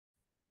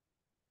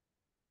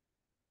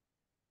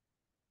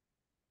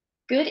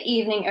Good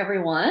evening,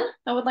 everyone.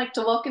 I would like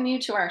to welcome you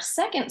to our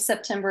second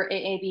September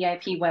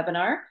AABIP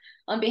webinar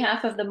on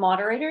behalf of the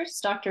moderators,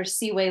 Dr.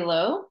 Siwei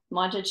Lo,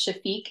 Majid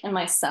Shafiq, and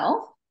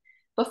myself.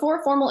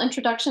 Before formal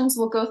introductions,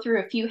 we'll go through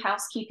a few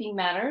housekeeping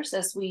matters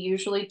as we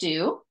usually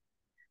do.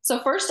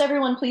 So first,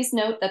 everyone, please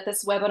note that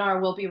this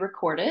webinar will be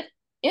recorded.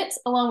 It,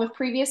 along with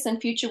previous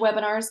and future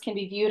webinars, can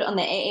be viewed on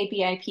the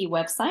AABIP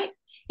website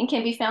and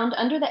can be found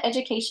under the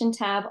Education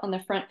tab on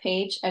the front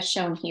page as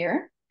shown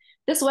here.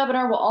 This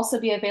webinar will also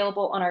be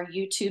available on our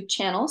YouTube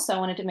channel, so I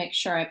wanted to make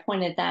sure I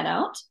pointed that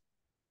out.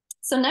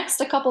 So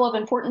next, a couple of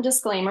important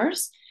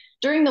disclaimers.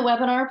 During the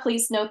webinar,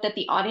 please note that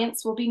the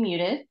audience will be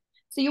muted,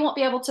 so you won't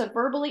be able to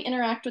verbally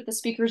interact with the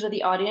speakers or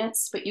the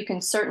audience, but you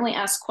can certainly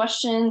ask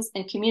questions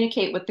and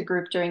communicate with the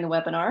group during the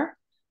webinar.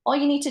 All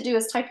you need to do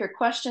is type your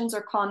questions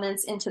or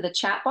comments into the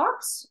chat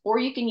box, or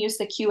you can use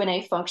the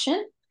Q&A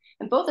function.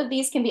 And both of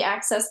these can be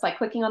accessed by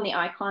clicking on the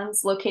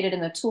icons located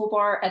in the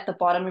toolbar at the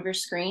bottom of your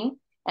screen,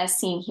 as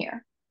seen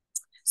here.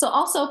 So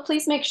also,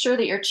 please make sure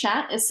that your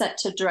chat is set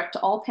to direct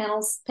to all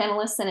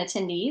panelists and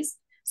attendees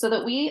so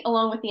that we,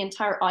 along with the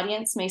entire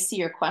audience, may see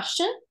your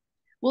question.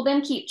 We'll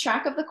then keep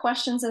track of the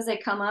questions as they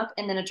come up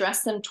and then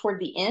address them toward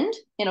the end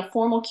in a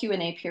formal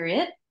Q&A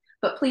period.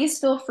 But please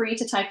feel free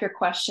to type your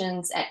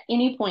questions at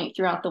any point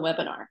throughout the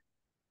webinar.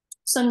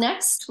 So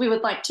next, we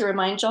would like to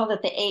remind y'all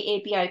that the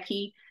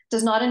AABIP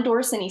does not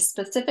endorse any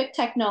specific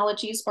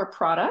technologies or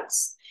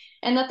products,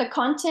 and that the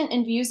content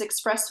and views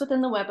expressed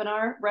within the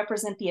webinar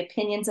represent the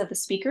opinions of the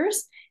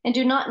speakers and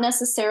do not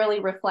necessarily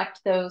reflect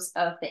those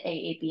of the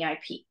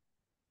AABIP.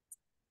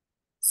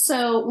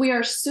 So we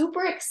are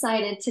super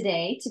excited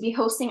today to be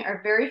hosting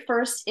our very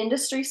first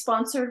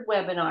industry-sponsored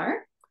webinar.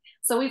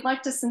 So we'd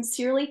like to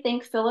sincerely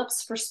thank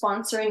Philips for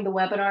sponsoring the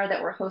webinar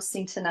that we're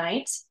hosting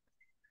tonight.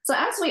 So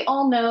as we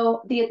all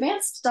know, the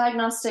advanced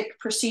diagnostic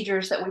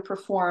procedures that we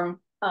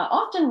perform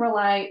often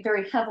rely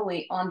very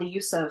heavily on the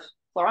use of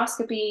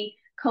fluoroscopy,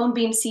 cone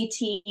beam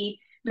CT,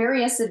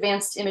 various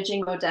advanced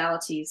imaging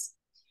modalities.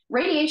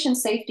 Radiation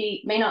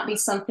safety may not be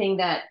something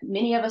that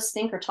many of us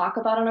think or talk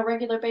about on a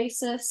regular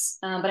basis,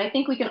 but I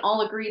think we can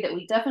all agree that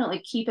we definitely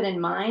keep it in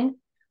mind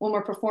when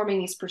we're performing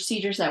these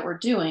procedures that we're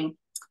doing.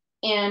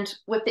 And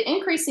with the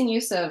increasing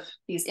use of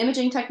these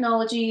imaging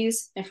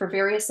technologies and for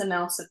various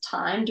amounts of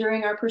time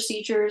during our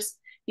procedures,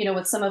 you know,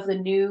 with some of the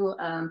new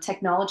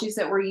technologies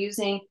that we're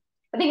using,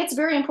 I think it's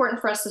very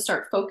important for us to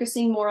start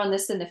focusing more on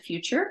this in the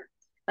future.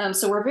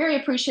 So we're very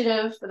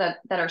appreciative that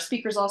our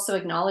speakers also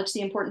acknowledge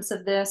the importance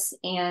of this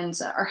and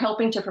are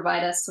helping to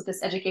provide us with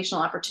this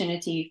educational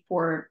opportunity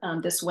for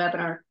this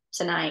webinar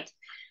tonight.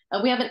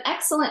 We have an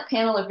excellent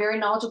panel of very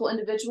knowledgeable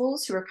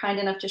individuals who are kind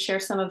enough to share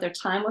some of their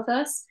time with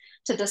us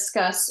to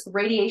discuss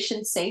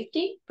radiation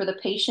safety for the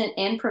patient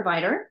and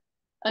provider,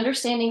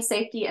 understanding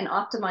safety and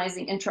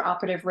optimizing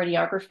intraoperative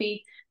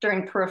radiography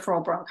during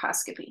peripheral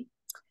bronchoscopy.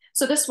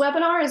 So this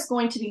webinar is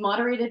going to be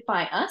moderated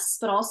by us,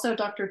 but also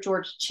Dr.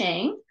 George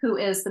Chang, who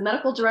is the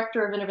Medical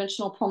Director of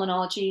Interventional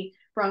Pulmonology,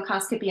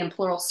 Bronchoscopy, and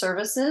Pleural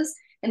Services,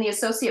 and the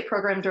Associate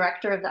Program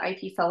Director of the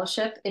IP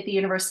Fellowship at the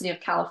University of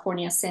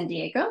California, San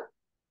Diego.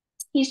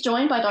 He's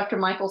joined by Dr.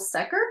 Michael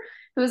Stecker,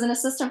 who is an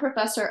Assistant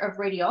Professor of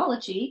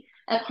Radiology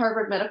at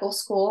Harvard Medical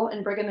School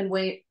and Brigham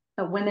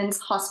and Women's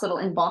Hospital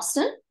in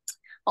Boston.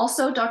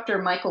 Also,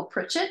 Dr. Michael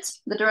Pritchett,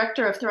 the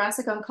Director of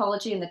Thoracic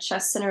Oncology in the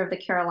Chest Center of the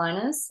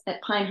Carolinas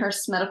at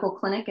Pinehurst Medical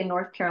Clinic in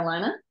North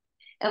Carolina.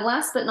 And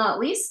last but not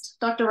least,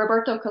 Dr.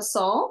 Roberto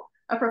Casal,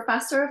 a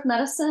Professor of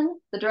Medicine,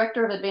 the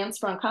Director of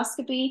Advanced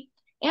Bronchoscopy,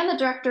 and the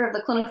Director of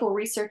the Clinical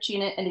Research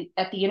Unit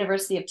at the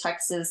University of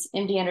Texas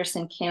MD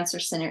Anderson Cancer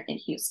Center in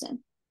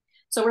Houston.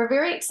 So we're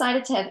very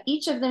excited to have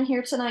each of them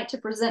here tonight to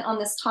present on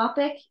this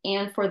topic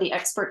and for the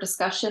expert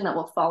discussion that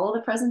will follow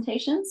the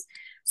presentations.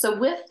 So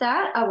with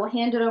that, I will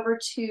hand it over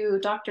to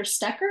Dr.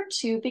 Stecker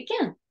to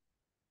begin.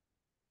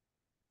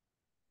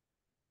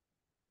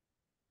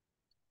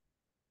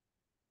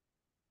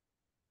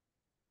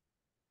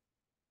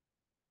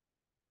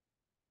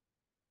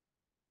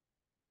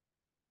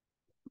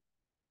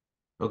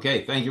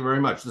 Okay, thank you very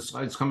much. The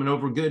slide's coming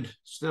over good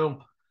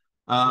still.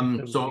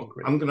 So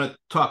I'm going to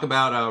talk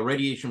about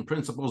radiation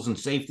principles and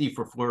safety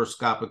for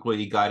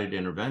fluoroscopically guided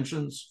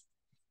interventions.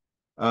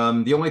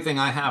 The only thing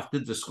I have to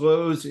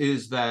disclose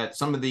is that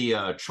some of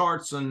the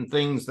charts and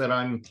things that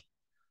I'm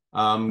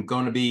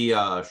going to be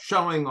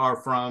showing are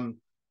from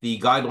the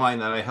guideline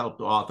that I helped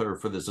author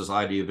for the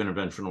Society of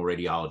Interventional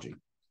Radiology.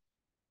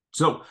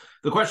 So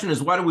the question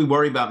is, why do we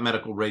worry about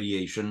medical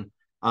radiation?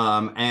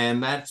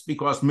 And that's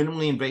because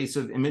minimally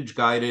invasive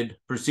image-guided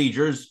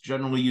procedures,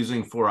 generally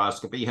using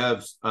fluoroscopy,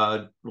 have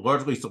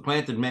largely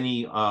supplanted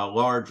many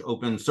large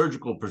open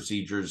surgical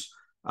procedures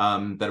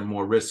that are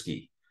more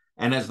risky.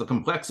 And as the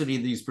complexity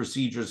of these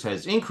procedures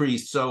has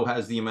increased, so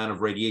has the amount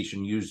of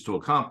radiation used to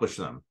accomplish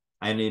them.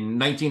 And in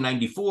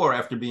 1994,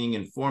 after being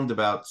informed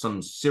about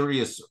some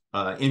serious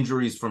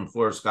injuries from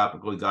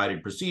fluoroscopically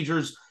guided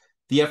procedures,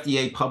 the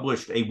FDA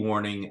published a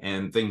warning,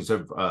 and things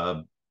have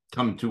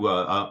come to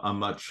a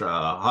much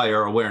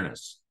higher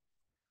awareness.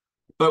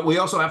 But we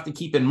also have to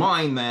keep in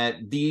mind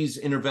that these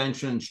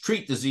interventions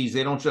treat disease.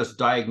 They don't just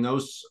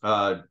diagnose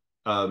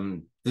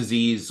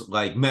disease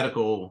like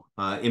medical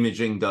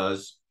imaging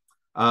does.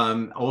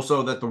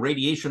 Also, that the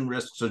radiation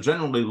risks are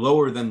generally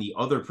lower than the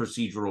other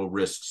procedural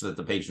risks that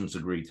the patients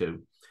agree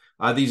to.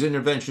 These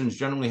interventions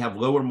generally have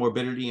lower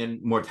morbidity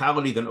and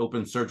mortality than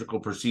open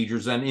surgical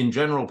procedures, and in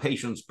general,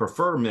 patients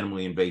prefer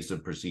minimally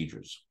invasive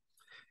procedures.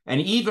 And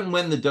even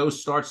when the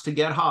dose starts to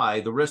get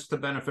high, the risk to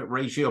benefit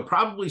ratio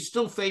probably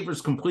still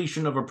favors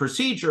completion of a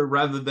procedure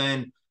rather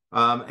than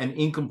an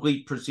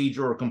incomplete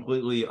procedure or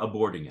completely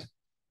aborting it.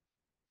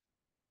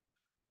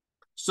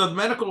 So the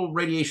medical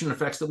radiation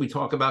effects that we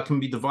talk about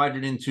can be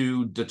divided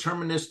into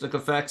deterministic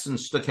effects and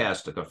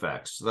stochastic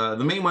effects.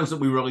 The main ones that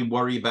we really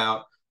worry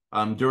about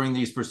during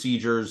these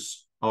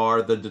procedures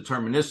are the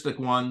deterministic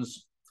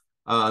ones.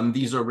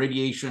 These are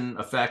radiation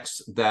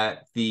effects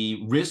that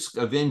the risk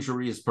of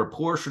injury is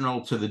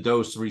proportional to the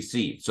dose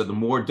received. So the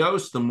more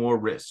dose, the more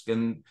risk.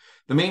 And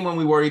the main one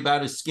we worry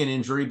about is skin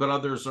injury, but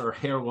others are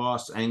hair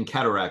loss and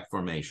cataract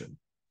formation.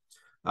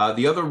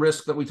 The other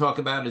risk that we talk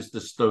about is the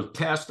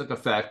stochastic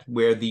effect,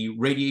 where the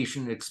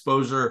radiation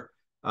exposure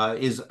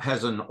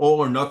has an all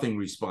or nothing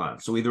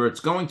response. So either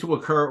it's going to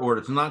occur or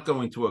it's not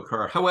going to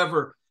occur.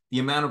 However, the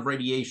amount of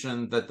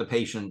radiation that the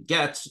patient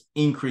gets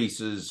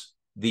increases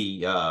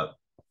the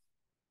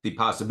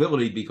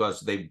possibility because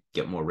they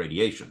get more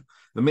radiation.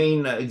 The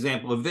main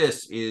example of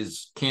this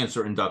is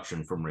cancer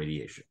induction from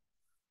radiation.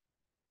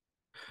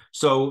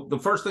 So the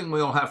first thing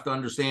we all have to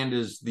understand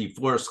is the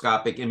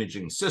fluoroscopic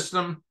imaging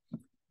system.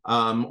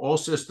 All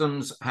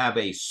systems have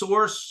a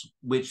source,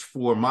 which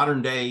for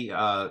modern day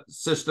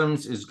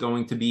systems is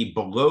going to be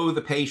below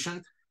the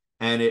patient,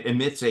 and it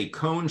emits a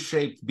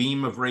cone-shaped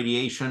beam of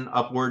radiation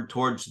upward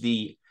towards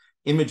the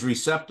image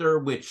receptor,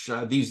 which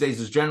these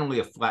days is generally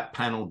a flat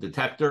panel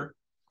detector.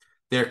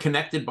 They're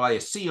connected by a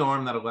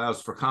C-arm that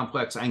allows for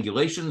complex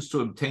angulations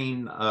to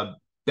obtain a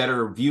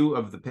better view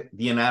of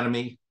the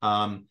anatomy.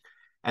 And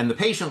the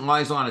patient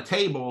lies on a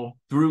table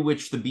through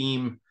which the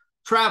beam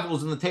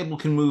travels, and the table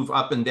can move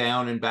up and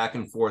down and back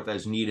and forth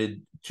as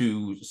needed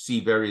to see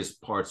various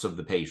parts of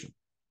the patient.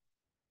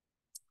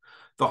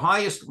 The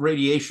highest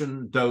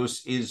radiation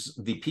dose is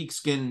the peak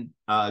skin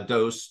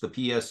dose, the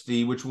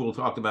PSD, which we'll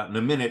talk about in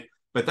a minute,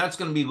 but that's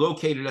going to be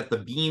located at the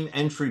beam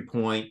entry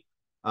point.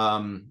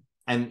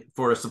 And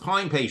for a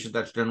supine patient,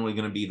 that's generally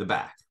going to be the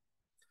back.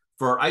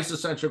 For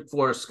isocentric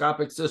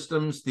fluoroscopic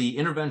systems, the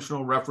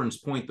interventional reference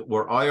point,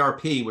 or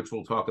IRP, which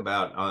we'll talk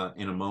about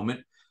in a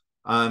moment,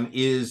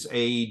 is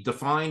a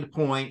defined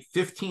point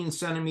 15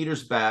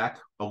 centimeters back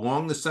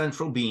along the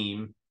central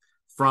beam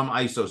from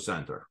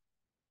isocenter.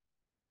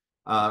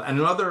 And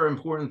another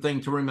important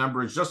thing to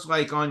remember is, just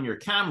like on your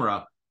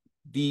camera,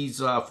 these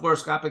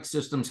fluoroscopic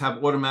systems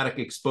have automatic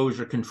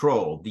exposure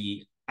control.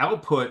 The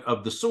output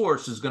of the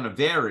source is going to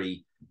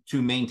vary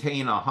to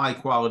maintain a high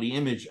quality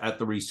image at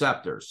the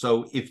receptor.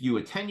 So if you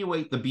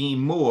attenuate the beam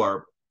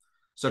more,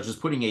 such as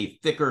putting a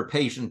thicker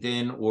patient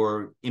in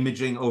or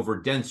imaging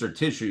over denser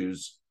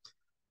tissues,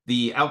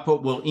 the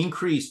output will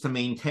increase to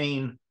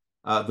maintain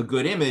the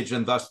good image,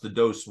 and thus the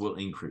dose will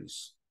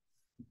increase.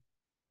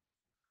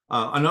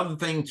 Another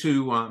thing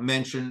to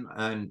mention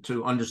and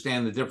to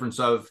understand the difference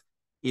of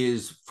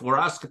is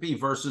fluoroscopy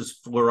versus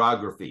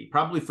fluorography.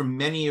 Probably for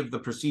many of the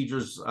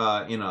procedures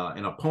in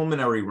a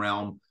pulmonary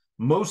realm,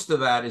 most of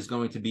that is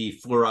going to be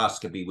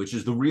fluoroscopy, which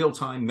is the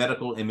real-time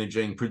medical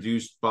imaging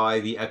produced by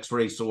the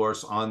X-ray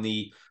source on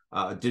the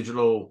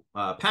digital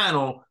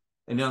panel.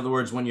 In other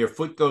words, when your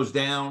foot goes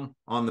down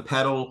on the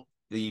pedal,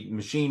 the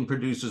machine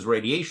produces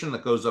radiation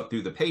that goes up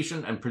through the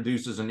patient and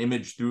produces an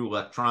image through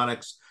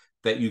electronics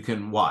that you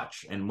can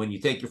watch. And when you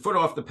take your foot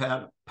off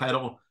the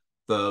pedal,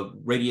 the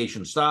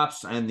radiation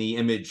stops and the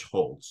image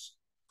holds.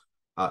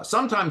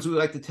 Sometimes we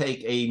like to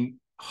take a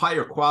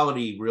higher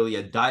quality, really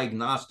a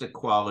diagnostic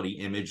quality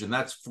image, and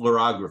that's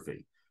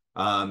fluorography.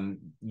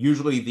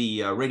 Usually the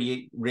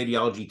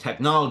radiology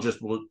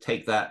technologist will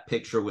take that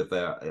picture with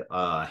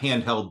a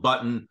handheld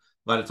button.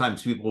 A lot of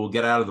times people will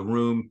get out of the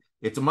room.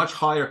 It's a much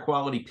higher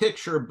quality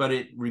picture, but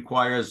it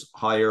requires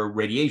higher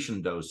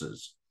radiation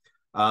doses.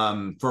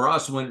 For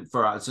us,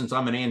 since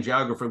I'm an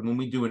angiographer, when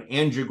we do an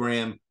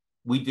angiogram,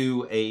 we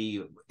do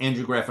a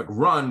angiographic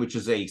run, which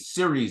is a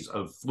series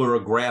of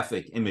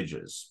fluorographic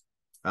images.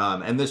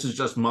 And this is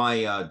just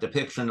my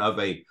depiction of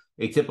a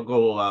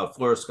typical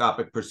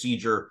fluoroscopic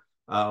procedure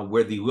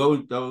where the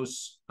low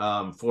dose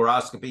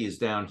fluoroscopy is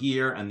down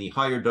here and the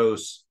higher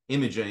dose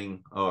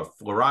imaging or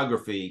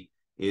fluorography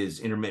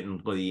is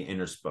intermittently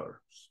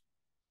interspersed.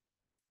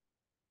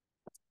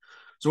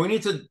 So we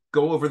need to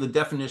go over the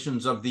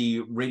definitions of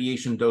the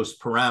radiation dose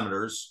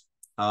parameters.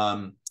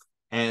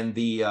 And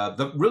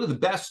really the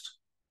best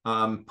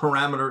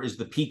parameter is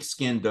the peak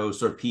skin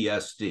dose, or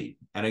PSD.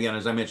 And again,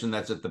 as I mentioned,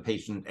 that's at the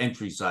patient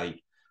entry site.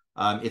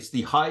 It's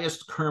the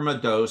highest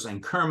KERMA dose,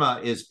 and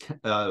KERMA is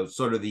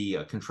sort of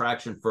the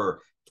contraction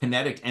for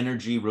kinetic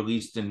energy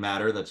released in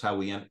matter. That's how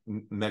we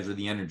measure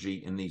the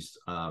energy in these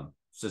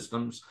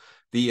systems.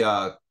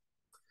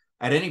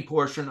 at any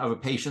portion of a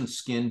patient's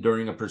skin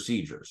during a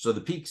procedure. So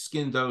the peak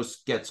skin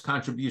dose gets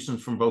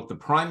contributions from both the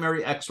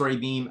primary X-ray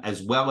beam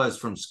as well as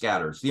from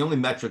scatter. It's the only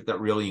metric that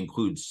really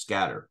includes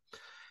scatter.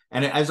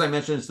 And as I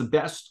mentioned, it's the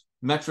best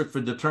metric for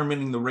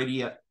determining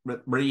the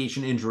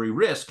radiation injury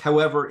risk.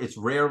 However, it's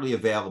rarely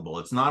available.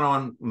 It's not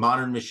on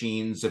modern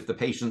machines. If the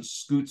patient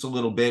scoots a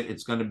little bit,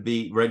 it's going to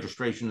be,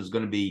 registration is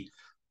going to be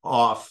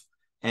off.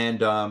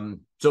 And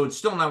so it's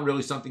still not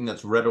really something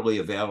that's readily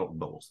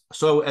available.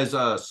 So as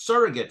a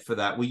surrogate for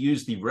that, we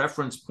use the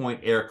reference point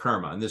air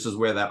kerma, and this is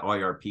where that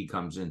IRP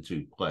comes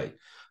into play.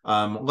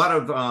 A lot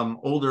of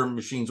older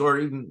machines, or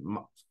even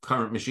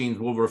current machines,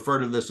 will refer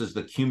to this as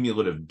the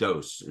cumulative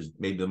dose, is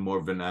maybe the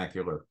more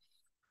vernacular.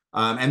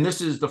 And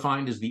this is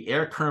defined as the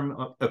air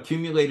kerma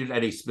accumulated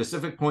at a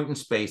specific point in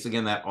space,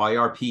 again, that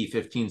IRP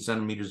 15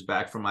 centimeters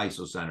back from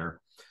isocenter.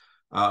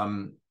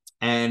 And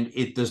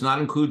it does not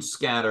include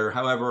scatter.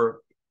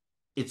 However,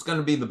 it's going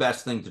to be the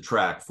best thing to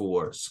track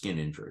for skin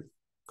injury.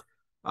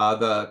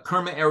 The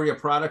kerma area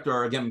product,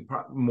 or again,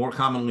 more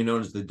commonly known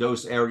as the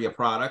dose area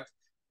product,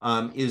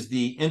 is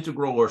the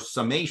integral or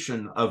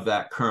summation of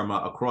that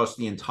kerma across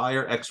the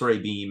entire X-ray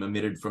beam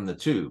emitted from the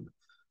tube.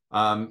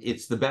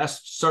 It's the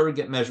best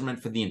surrogate measurement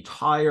for the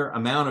entire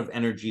amount of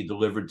energy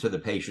delivered to the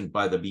patient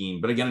by the beam.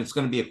 But again, it's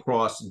going to be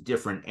across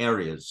different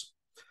areas.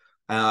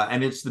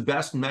 And it's the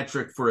best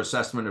metric for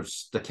assessment of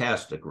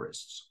stochastic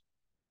risks.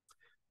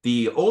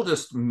 The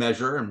oldest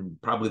measure,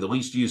 and probably the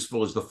least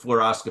useful, is the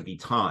fluoroscopy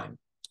time.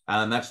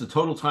 And that's the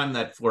total time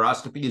that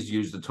fluoroscopy is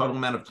used, the total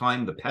amount of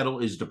time the pedal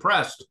is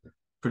depressed,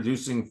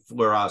 producing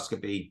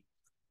fluoroscopy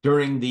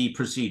during the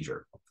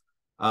procedure.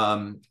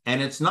 And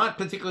it's not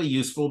particularly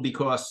useful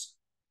because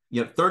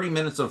 30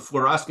 minutes of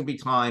fluoroscopy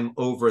time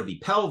over the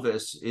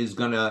pelvis is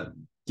going to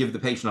give the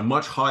patient a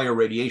much higher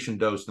radiation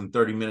dose than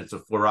 30 minutes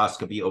of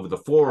fluoroscopy over the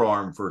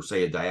forearm for,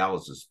 say, a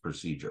dialysis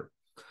procedure.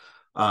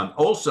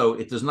 Also,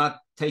 it does not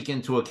take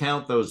into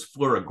account those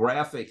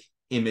fluorographic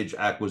image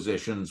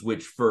acquisitions,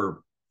 which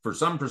for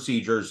some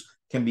procedures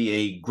can be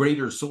a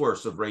greater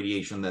source of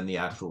radiation than the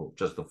actual,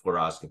 just the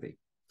fluoroscopy.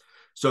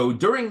 So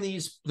during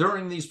these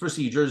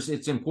procedures,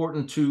 it's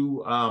important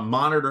to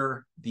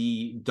monitor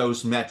the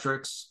dose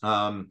metrics.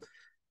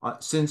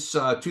 Since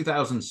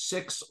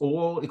 2006,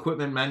 all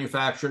equipment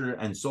manufactured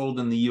and sold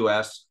in the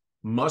U.S.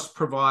 must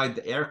provide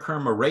the air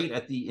kerma rate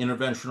at the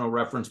interventional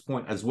reference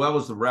point, as well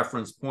as the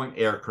reference point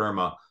air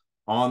kerma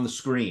on the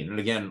screen. And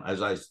again,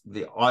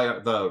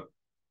 the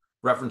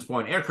reference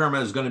point air kerma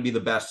is going to be the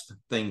best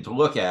thing to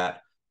look at.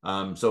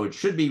 So it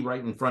should be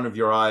right in front of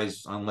your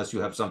eyes, unless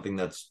you have something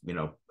that's,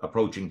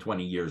 approaching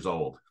 20 years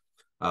old,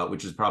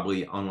 which is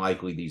probably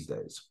unlikely these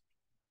days.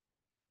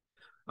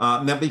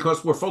 Now,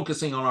 because we're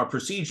focusing on our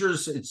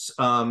procedures, it's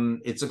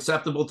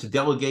acceptable to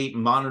delegate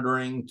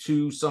monitoring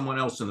to someone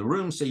else in the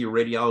room, say your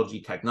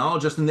radiology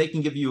technologist, and they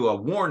can give you a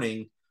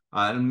warning.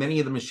 And many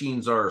of the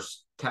machines are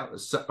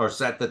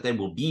set that they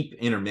will beep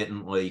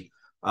intermittently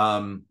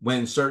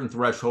when certain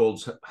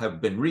thresholds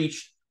have been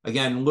reached.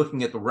 Again,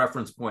 looking at the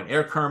reference point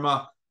air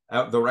kerma,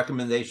 the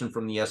recommendation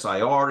from the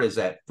SIR is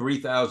at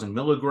 3,000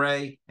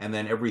 milligray and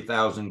then every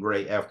 1,000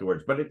 gray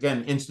afterwards. But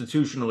again,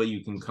 institutionally,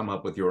 you can come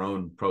up with your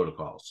own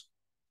protocols.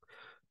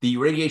 The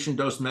radiation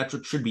dose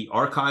metric should be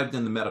archived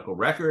in the medical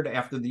record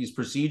after these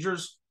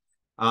procedures,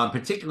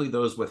 particularly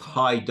those with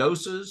high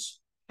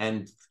doses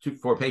and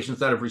for patients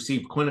that have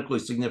received clinically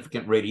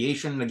significant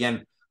radiation.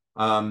 Again,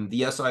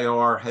 the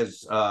SIR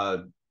has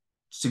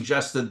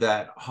suggested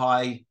that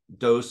high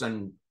dose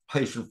and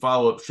patient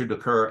follow-up should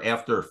occur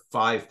after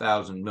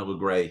 5,000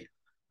 milligray.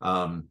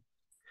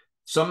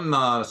 Some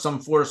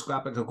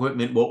fluoroscopic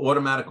equipment will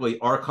automatically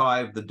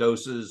archive the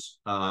doses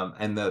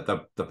and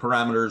the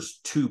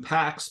parameters to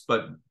PACS,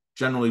 but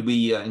generally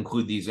we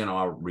include these in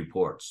our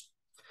reports.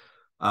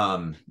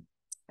 And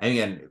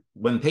again,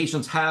 when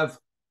patients have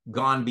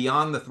gone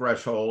beyond the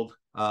threshold,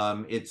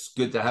 it's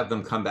good to have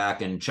them come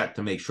back and check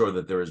to make sure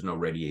that there is no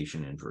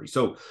radiation injury.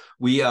 So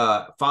we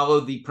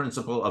follow the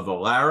principle of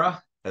VALARA,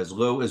 as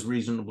low as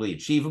reasonably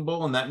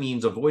achievable, and that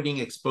means avoiding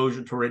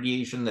exposure to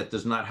radiation that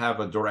does not have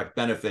a direct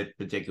benefit,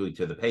 particularly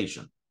to the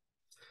patient.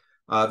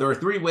 There are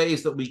 3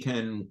 ways that we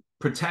can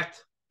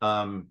protect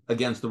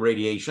against the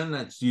radiation.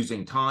 That's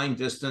using time,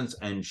 distance,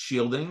 and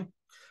shielding.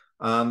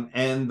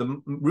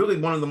 And really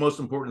one of the most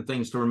important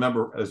things to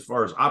remember as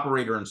far as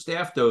operator and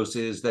staff dose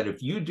is that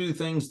if you do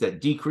things that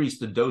decrease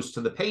the dose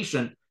to the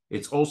patient,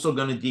 it's also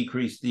going to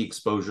decrease the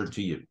exposure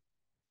to you.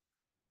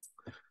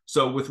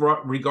 So with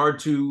regard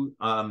to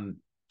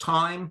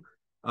time,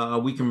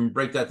 we can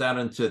break that down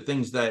into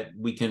things that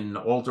we can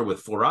alter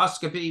with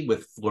fluoroscopy,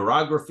 with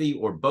fluorography,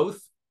 or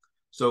both.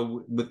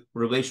 So with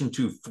relation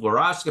to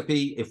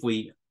fluoroscopy, if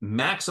we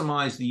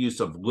maximize the use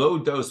of low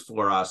dose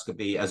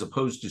fluoroscopy as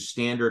opposed to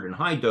standard and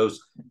high dose,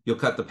 you'll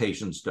cut the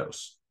patient's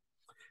dose.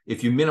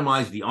 If you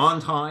minimize the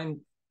on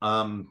time,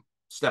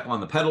 step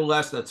on the pedal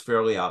less, that's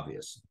fairly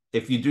obvious.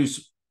 If you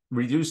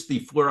reduce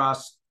the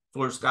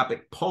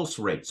fluoroscopic pulse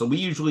rate. So we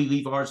usually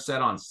leave ours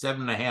set on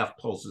 7.5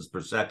 pulses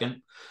per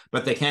second,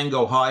 but they can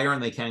go higher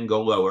and they can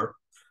go lower.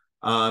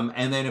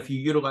 And then if you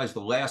utilize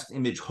the last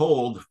image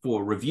hold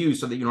for review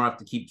so that you don't have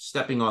to keep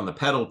stepping on the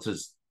pedal to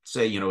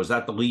say, is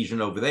that the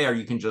lesion over there?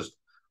 You can just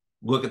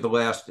look at the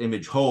last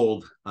image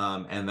hold,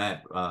 and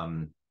that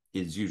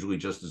is usually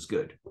just as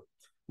good.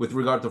 With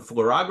regard to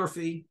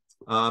fluorography,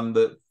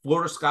 the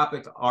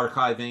fluoroscopic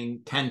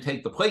archiving can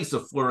take the place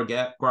of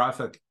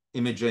fluorographic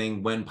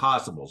imaging when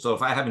possible. So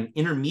if I have an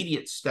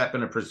intermediate step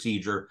in a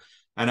procedure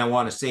and I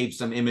want to save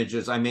some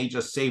images, I may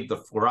just save the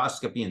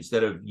fluoroscopy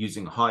instead of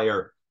using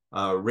higher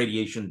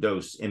radiation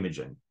dose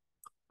imaging.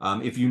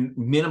 If you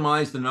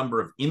minimize the number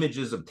of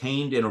images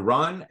obtained in a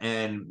run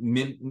and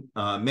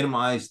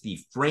minimize the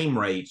frame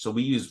rate, so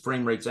we use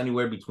frame rates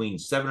anywhere between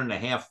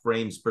 7.5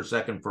 frames per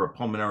second for a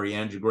pulmonary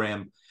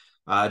angiogram,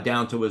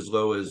 down to as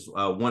low as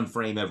 1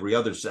 frame every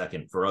other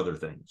second for other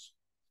things.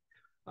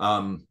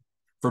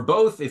 For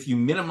both, if you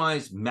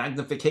minimize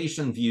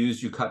magnification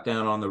views, you cut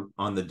down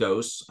on the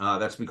dose.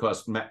 That's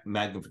because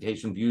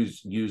magnification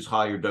views use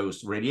higher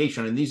dose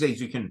radiation. And these days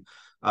you can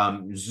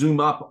zoom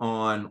up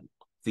on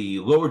the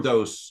lower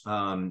dose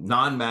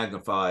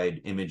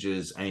non-magnified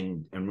images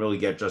and really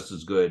get just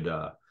as good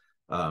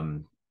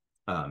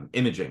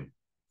imaging.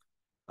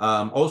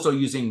 Also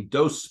using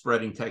dose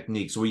spreading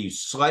techniques where you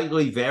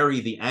slightly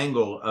vary the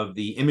angle of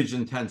the image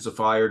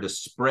intensifier to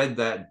spread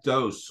that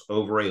dose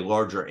over a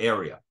larger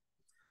area.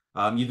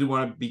 You do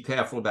want to be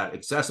careful about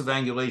excessive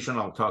angulation.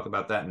 I'll talk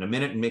about that in a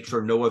minute, and make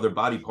sure no other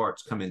body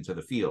parts come into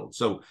the field.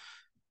 So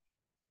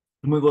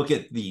when we look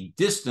at the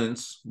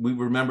distance, we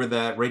remember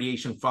that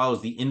radiation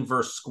follows the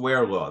inverse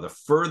square law. The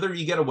further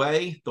you get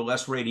away, the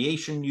less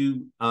radiation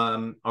you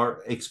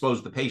are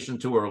exposed the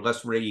patient to, or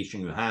less radiation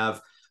you have.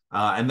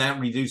 And that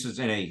reduces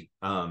in a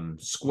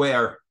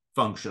square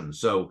function.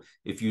 So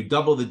if you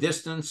double the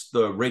distance,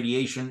 the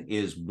radiation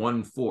is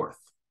 1/4.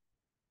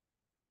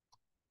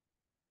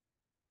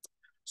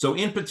 So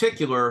in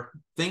particular,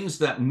 things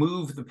that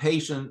move the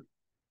patient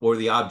or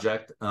the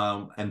object,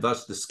 and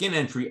thus the skin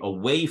entry,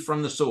 away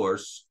from the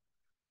source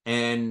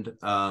and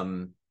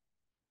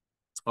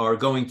are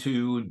going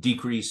to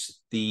decrease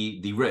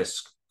the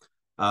risk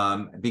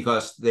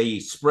because they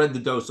spread the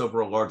dose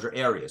over a larger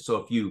area. So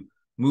if you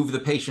move the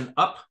patient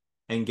up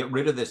and get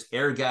rid of this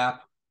air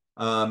gap,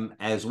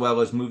 as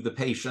well as move the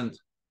patient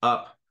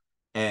up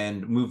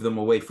and move them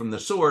away from the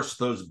source,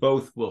 those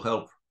both will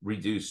help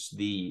reduce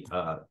the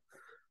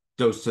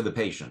dose to the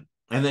patient.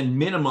 And then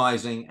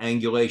minimizing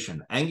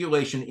angulation.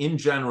 Angulation in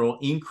general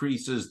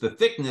increases the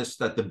thickness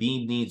that the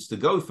beam needs to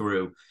go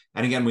through.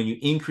 And again, when you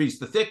increase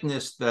the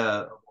thickness,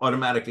 the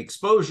automatic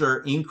exposure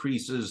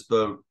increases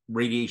the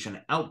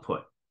radiation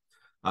output.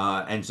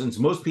 And since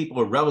most people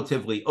are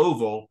relatively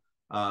oval,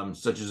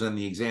 such as in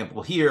the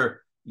example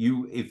here,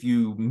 if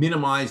you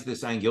minimize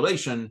this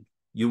angulation,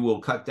 you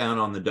will cut down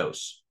on the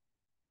dose.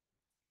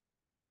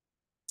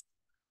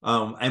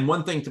 And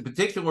one thing to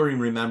particularly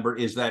remember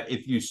is that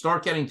if you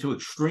start getting to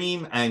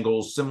extreme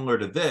angles similar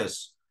to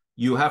this,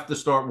 you have to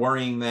start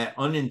worrying that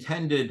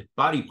unintended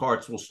body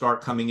parts will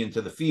start coming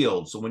into the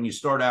field. So when you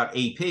start out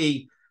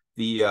AP,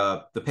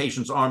 the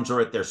patient's arms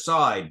are at their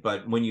side,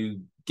 but when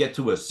you get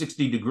to a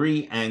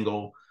 60-degree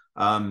angle,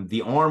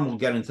 the arm will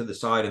get into the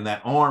side, and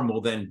that arm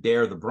will then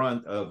bear the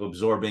brunt of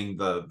absorbing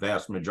the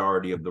vast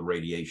majority of the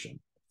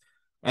radiation.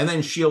 And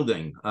then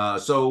shielding.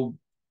 So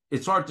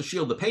it's hard to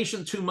shield the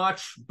patient too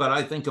much, but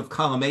I think of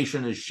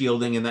collimation as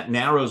shielding, and that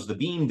narrows the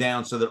beam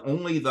down so that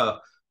only the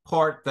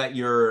part that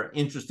you're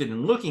interested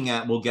in looking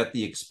at will get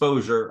the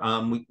exposure.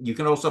 You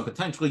can also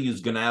potentially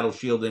use gonadal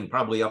shielding,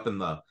 probably up in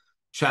the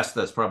chest.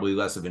 That's probably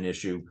less of an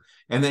issue.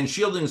 And then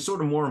shielding is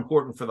sort of more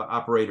important for the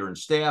operator and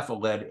staff: a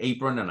lead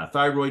apron and a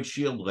thyroid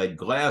shield, lead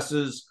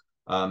glasses,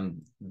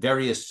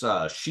 various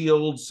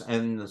shields,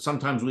 and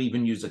sometimes we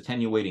even use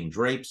attenuating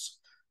drapes.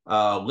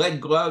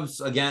 Lead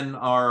gloves, again,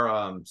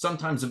 are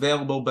sometimes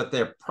available, but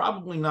they're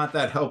probably not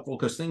that helpful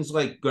because things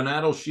like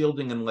gonadal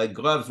shielding and lead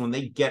gloves, when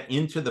they get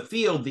into the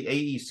field, the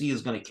AEC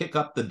is going to kick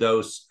up the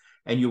dose,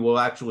 and you will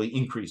actually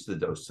increase the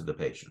dose to the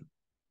patient.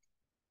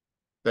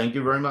 Thank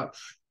you very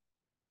much.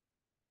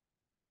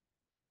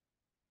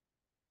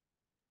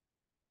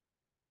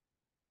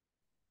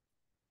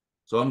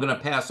 So I'm going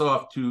to pass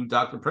off to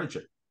Dr.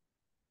 Pritchett.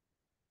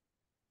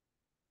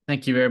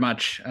 Thank you very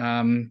much.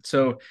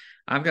 So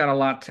I've got a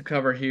lot to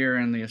cover here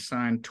in the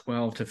assigned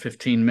 12 to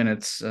 15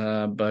 minutes,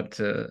 but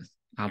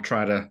I'll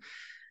try to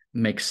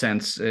make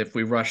sense. If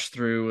we rush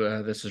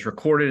through, this is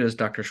recorded, as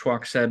Dr.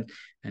 Schwach said,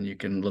 and you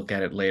can look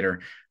at it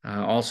later.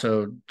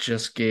 Also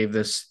just gave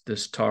this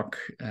talk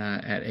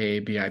at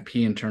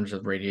AABIP in terms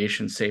of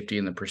radiation safety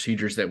and the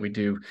procedures that we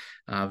do.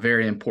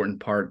 Very important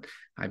part.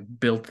 I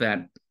built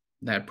that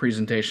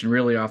presentation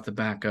really off the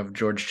back of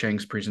George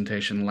Cheng's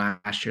presentation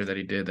last year that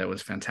he did. That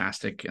was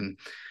fantastic. And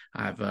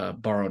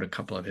I've borrowed a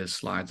couple of his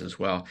slides as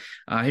well.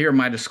 Here are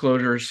my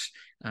disclosures.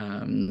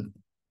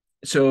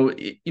 So,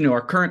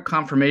 our current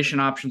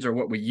confirmation options are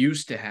what we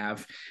used to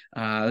have.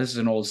 This is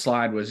an old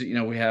slide.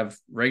 We have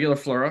regular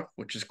fluoro,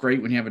 which is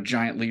great when you have a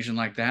giant lesion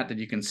like that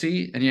you can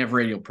see, and you have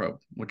radial probe,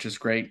 which is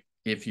great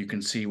if you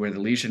can see where the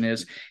lesion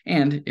is,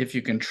 and if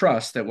you can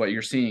trust that what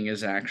you're seeing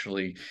is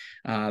actually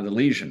the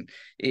lesion.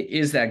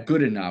 Is that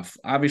good enough?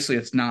 Obviously,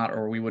 it's not,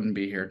 or we wouldn't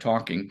be here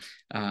talking.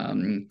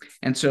 And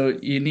so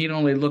you need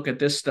only look at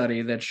this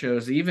study that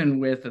shows even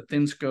with a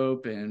thin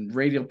scope and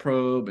radial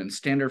probe and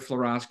standard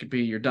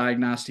fluoroscopy, your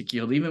diagnostic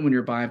yield, even when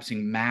you're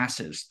biopsying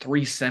masses,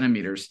 3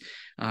 centimeters,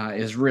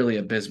 is really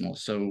abysmal.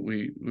 So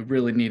we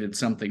really needed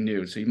something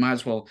new. So you might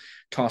as well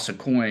toss a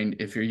coin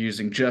if you're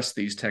using just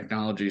these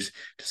technologies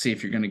to see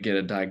if you're going to get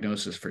a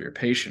diagnosis for your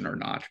patient or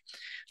not.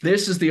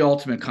 This is the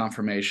ultimate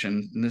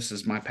confirmation. And this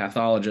is my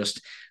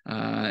pathologist.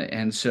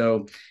 And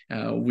so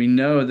we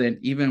know that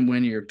even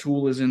when your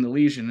tool is in the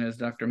lesion, as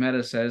Dr.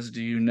 Mehta says,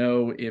 do you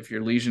know if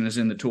your lesion is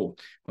in the tool?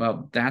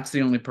 Well, that's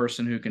the only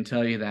person who can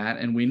tell you that.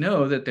 And we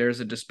know that there's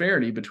a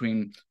disparity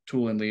between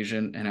tool and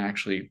lesion and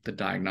actually the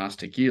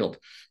diagnostic yield.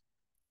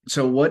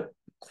 So what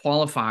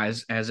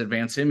qualifies as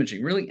advanced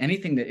imaging? Really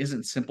anything that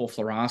isn't simple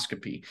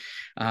fluoroscopy.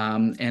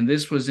 And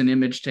this was an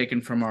image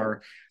taken from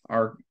our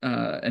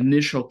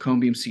initial cone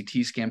beam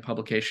CT scan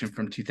publication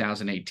from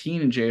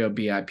 2018 in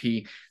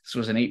JOBIP. This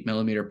was an 8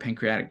 millimeter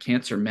pancreatic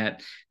cancer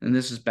MET, and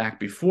this is back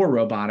before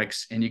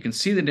robotics. And you can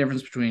see the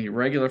difference between your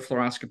regular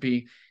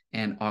fluoroscopy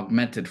and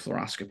augmented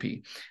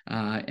fluoroscopy.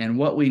 And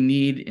what we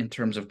need in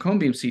terms of cone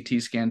beam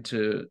CT scan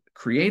to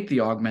create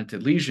the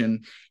augmented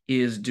lesion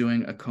is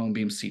doing a cone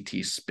beam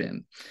CT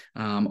spin.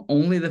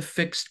 Only the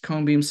fixed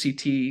cone beam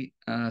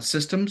CT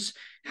systems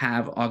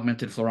have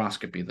augmented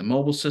fluoroscopy. The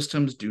mobile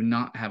systems do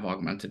not have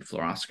augmented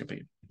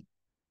fluoroscopy.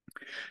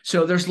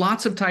 So there's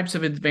lots of types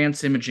of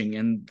advanced imaging,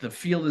 and the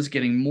field is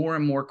getting more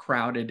and more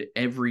crowded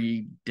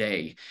every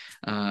day.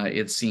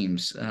 It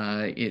seems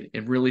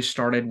it really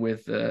started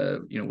with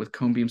with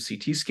cone beam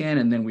CT scan,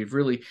 and then we've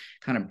really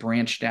kind of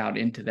branched out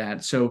into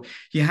that. So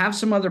you have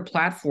some other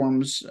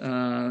platforms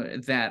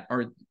that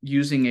are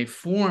using a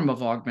form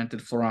of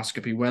augmented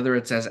fluoroscopy, whether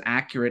it's as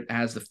accurate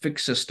as the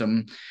fixed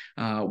system,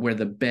 where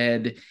the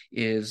bed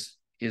is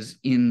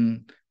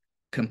in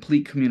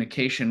complete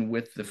communication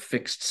with the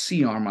fixed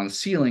C-arm on the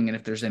ceiling, and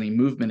if there's any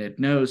movement, it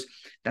knows.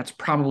 That's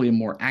probably a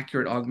more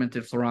accurate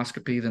augmented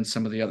fluoroscopy than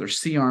some of the other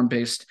C-arm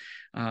based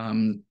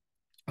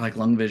like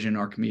Lung Vision,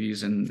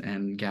 Archimedes,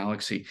 and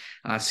Galaxy.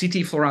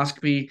 CT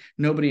fluoroscopy,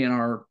 nobody in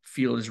our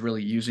field is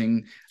really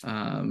using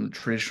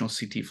traditional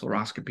CT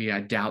fluoroscopy.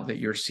 I doubt that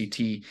your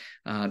CT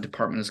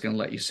department is going to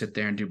let you sit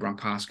there and do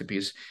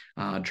bronchoscopies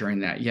during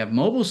that. You have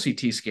mobile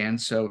CT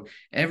scans, so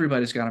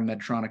everybody's got a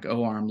Medtronic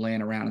O-arm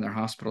laying around in their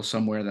hospital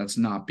somewhere that's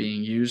not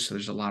being used, so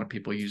there's a lot of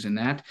people using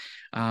that.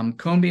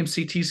 Cone beam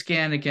CT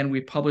scan, again, we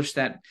published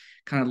that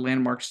kind of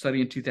landmark study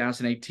in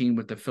 2018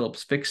 with the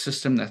Philips fixed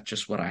system. That's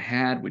just what I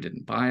had. We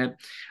didn't buy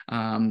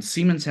it.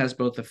 Siemens has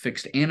both a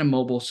fixed and a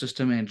mobile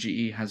system, and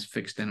GE has a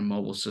fixed and a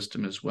mobile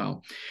system as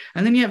well.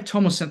 And then you have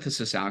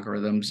tomosynthesis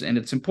algorithms, and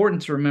it's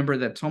important to remember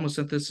that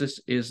tomosynthesis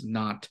is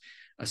not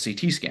a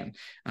CT scan.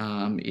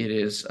 It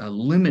is a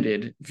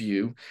limited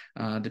view,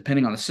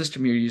 depending on the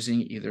system you're using,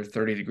 either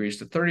 30 degrees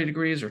to 30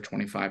 degrees or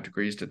 25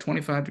 degrees to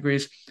 25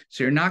 degrees.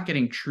 So you're not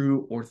getting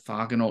true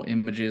orthogonal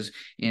images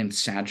in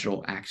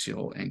sagittal,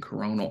 axial, and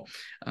coronal.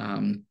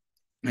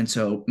 And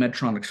so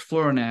Medtronic's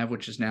FluoroNav,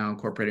 which is now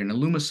incorporated in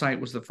Illumisight,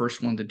 was the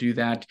first one to do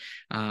that.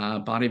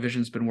 Body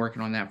Vision's been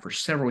working on that for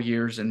several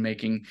years and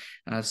making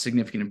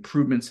significant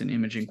improvements in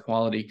imaging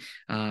quality.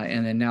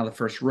 And then now the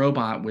first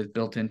robot with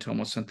built-in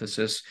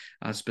tomosynthesis,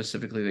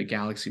 specifically the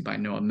Galaxy by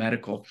Noah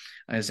Medical,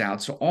 is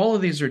out. So all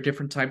of these are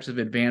different types of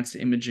advanced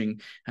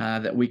imaging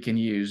that we can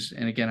use.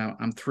 And again,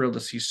 I'm thrilled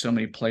to see so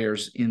many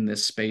players in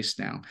this space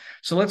now.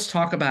 So let's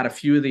talk about a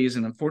few of these.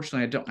 And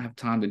unfortunately, I don't have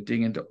time to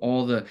dig into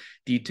all the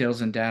details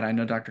and data. I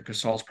know Dr.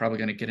 Casal is probably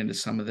going to get into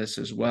some of this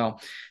as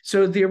well.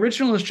 So the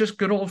original is just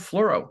good old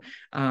fluoro.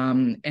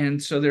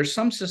 And so there's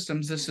some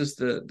systems, this is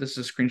a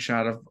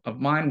screenshot of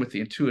mine with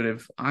the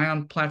Intuitive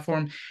Ion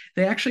platform.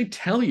 They actually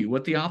tell you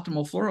what the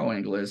optimal fluoro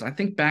angle is. I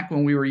think back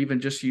when we were even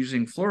just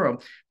using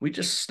fluoro, we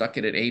just stuck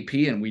it at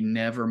AP and we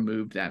never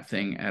moved that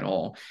thing at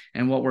all.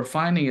 And what we're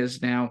finding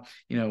is now,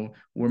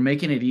 we're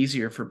making it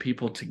easier for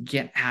people to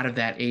get out of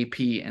that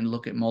AP and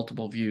look at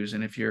multiple views.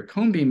 And if you're a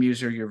cone beam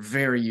user, you're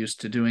very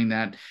used to doing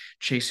that,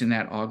 chasing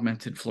that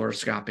augmented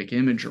fluoroscopic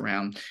image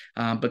around.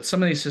 But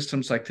some of these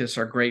systems like this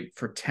are great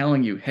for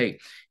telling you, hey,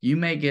 you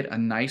may get a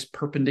nice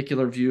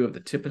perpendicular view of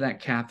the tip of that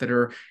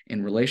catheter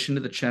in relation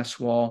to the chest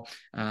wall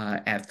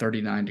at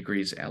 39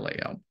 degrees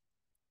LAO.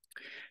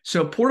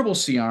 So portable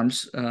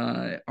C-arms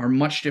are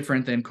much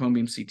different than cone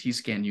beam CT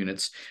scan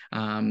units.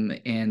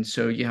 And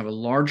so you have a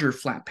larger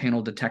flat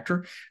panel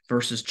detector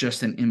versus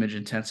just an image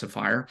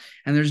intensifier.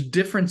 And there's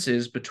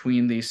differences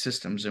between these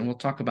systems. And we'll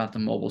talk about the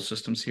mobile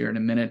systems here in a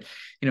minute.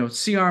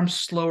 C-arms,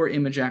 slower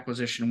image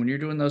acquisition. When you're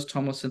doing those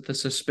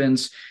tomosynthesis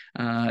spins,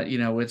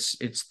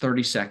 it's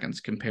 30 seconds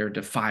compared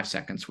to 5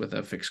 seconds with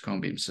a fixed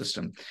cone beam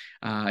system.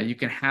 You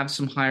can have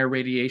some higher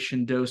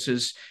radiation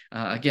doses.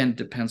 Again,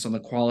 depends on the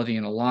quality,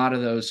 and a lot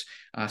of those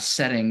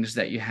settings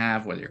that you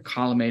have, whether you're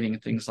collimating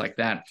and things like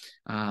that,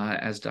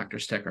 as Dr.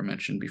 Stecker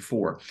mentioned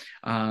before.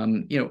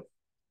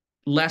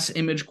 less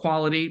image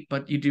quality,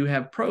 but you do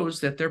have pros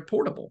that they're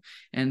portable,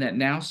 and that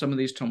now some of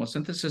these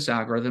tomosynthesis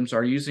algorithms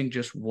are using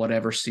just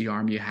whatever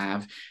C-arm you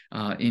have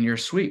in your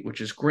suite,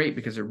 which is great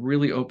because it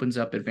really opens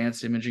up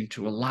advanced imaging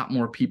to a lot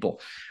more people.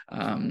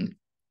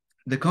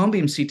 The cone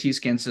beam CT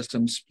scan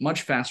systems,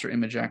 much faster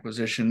image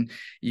acquisition.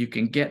 You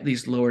can get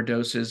these lower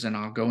doses, and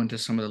I'll go into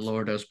some of the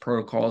lower dose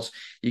protocols.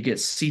 You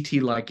get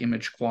CT-like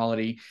image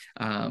quality,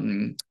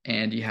 and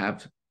you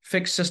have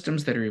fixed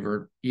systems that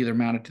are either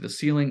mounted to the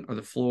ceiling or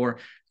the floor,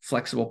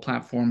 flexible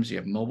platforms. You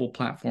have mobile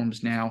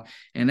platforms now,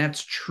 and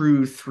that's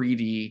true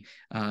 3D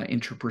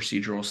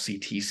intraprocedural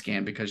CT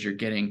scan because you're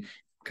getting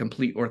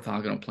complete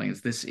orthogonal planes.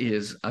 This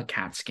is a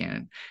CAT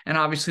scan. And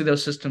obviously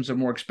those systems are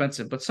more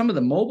expensive, but some of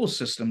the mobile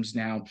systems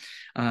now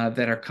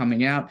that are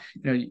coming out,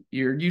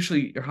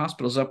 your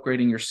hospital's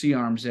upgrading your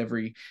C-arms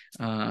every,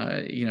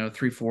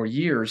 3-4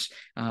 years.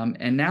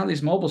 And now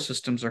these mobile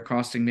systems are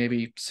costing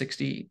maybe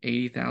 $60,000,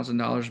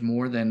 $80,000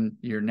 more than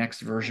your next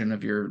version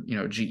of your,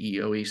 GE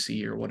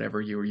OEC or whatever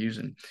you were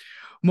using.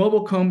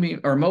 Mobile cone beam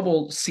or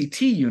mobile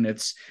CT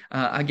units,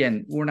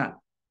 again, we're not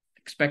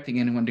expecting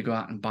anyone to go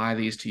out and buy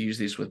these to use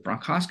these with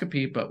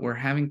bronchoscopy, but we're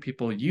having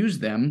people use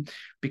them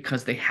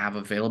because they have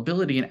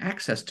availability and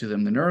access to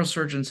them. The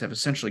neurosurgeons have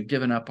essentially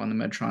given up on the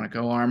Medtronic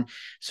O-arm,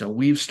 so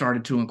we've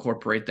started to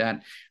incorporate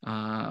that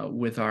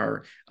with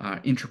our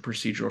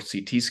intraprocedural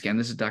CT scan.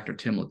 This is Dr.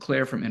 Tim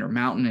LeClaire from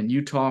Intermountain in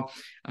Utah.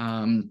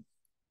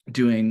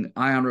 Doing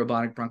ion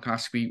robotic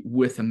bronchoscopy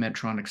with a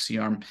Medtronic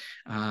C-arm.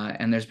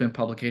 And there's been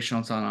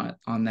publications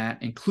on that,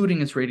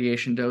 including its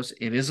radiation dose.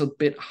 It is a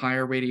bit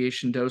higher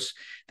radiation dose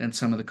than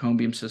some of the cone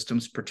beam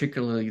systems,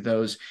 particularly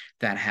those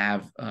that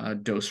have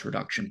dose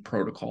reduction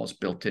protocols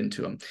built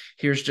into them.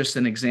 Here's just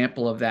an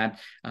example of that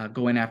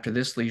going after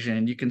this lesion.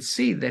 And you can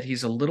see that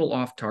he's a little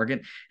off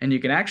target. And you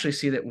can actually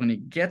see that when he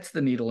gets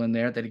the needle in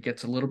there, that he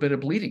gets a little bit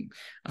of bleeding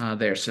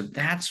there. So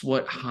that's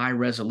what high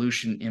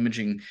resolution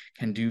imaging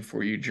can do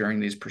for you during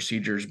these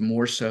procedures,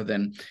 more so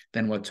than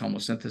what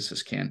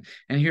tomosynthesis can.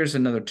 And here's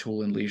another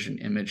tool in lesion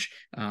image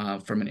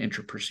from an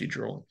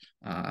intraprocedural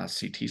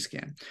CT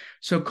scan.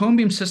 So cone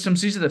beam systems,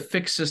 these are the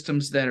fixed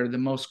systems that are the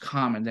most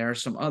common. There are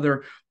some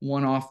other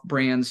one-off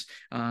brands,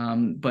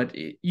 but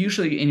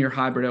usually in your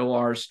hybrid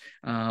ORs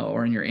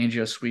or in your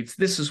angio suites,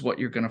 this is what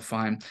you're going to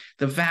find.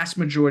 The vast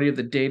majority of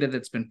the data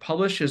that's been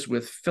published is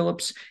with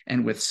Philips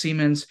and with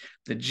Siemens.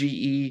 The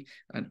GE,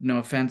 no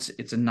offense,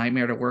 it's a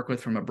nightmare to work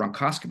with from a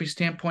bronchoscopy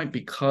standpoint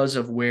because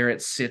of where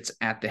it sits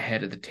at the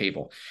head of the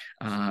table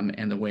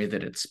and the way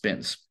that it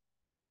spins.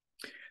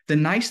 The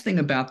nice thing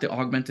about the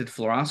augmented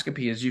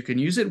fluoroscopy is you can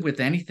use it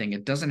with anything.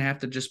 It doesn't have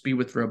to just be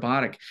with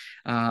robotic.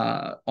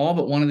 All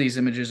but one of these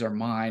images are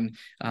mine.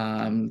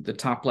 The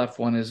top left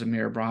one is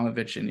Amir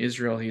Abramovich in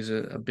Israel. He's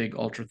a big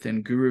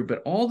ultra-thin guru,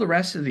 but all the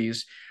rest of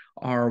these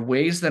are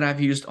ways that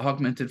I've used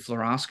augmented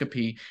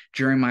fluoroscopy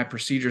during my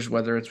procedures,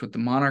 whether it's with the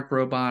Monarch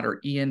robot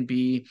or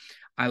ENB.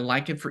 I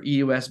like it for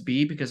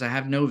EUSB because I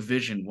have no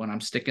vision when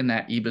I'm sticking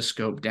that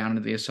ebuscope down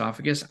into the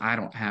esophagus. I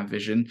don't have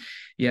vision.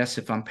 Yes,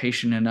 if I'm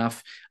patient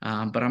enough,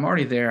 but I'm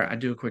already there. I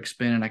do a quick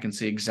spin and I can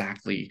see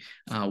exactly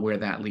where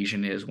that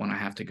lesion is when I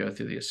have to go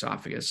through the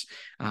esophagus.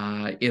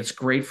 It's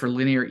great for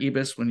linear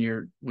EBUS when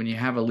you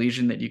have a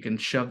lesion that you can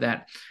shove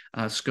that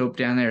scope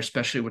down there,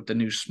 especially with the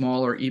new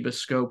smaller EBUS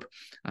scope,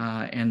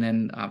 and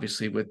then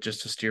obviously with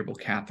just a steerable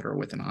catheter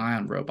with an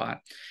ion robot.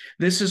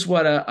 This is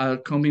what a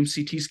cone beam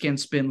CT scan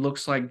spin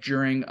looks like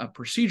during a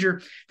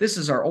procedure. This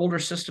is our older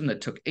system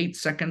that took 8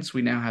 seconds.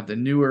 We now have the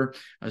newer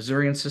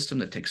Azurian system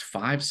that takes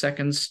 5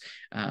 seconds.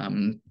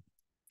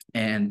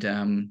 And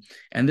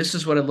this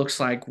is what it looks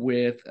like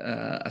with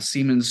a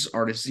Siemens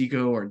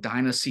Artesigo or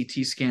Dyna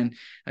CT scan.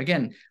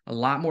 Again, a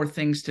lot more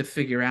things to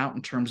figure out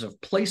in terms of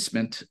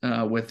placement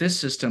with this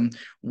system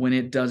when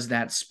it does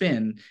that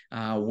spin.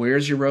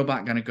 Where's your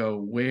robot going to go?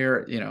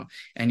 Where,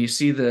 and you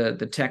see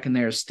the tech in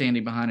there is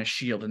standing behind a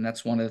shield. And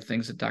that's one of the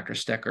things that Dr.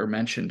 Stecker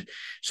mentioned.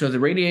 So the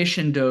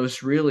radiation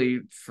dose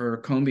really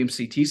for cone beam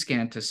CT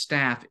scan to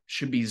staff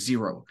should be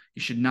 0.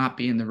 You should not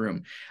be in the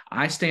room.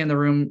 I stay in the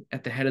room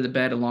at the head of the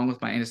bed along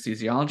with my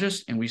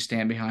anesthesiologist, and we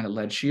stand behind a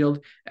lead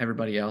shield.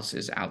 Everybody else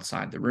is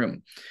outside the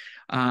room.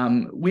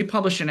 We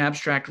published an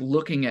abstract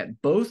looking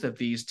at both of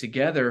these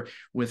together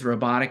with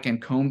robotic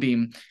and cone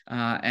beam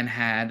and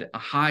had a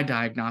high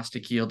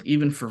diagnostic yield,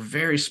 even for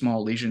very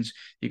small lesions.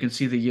 You can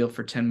see the yield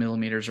for 10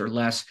 millimeters or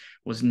less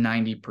was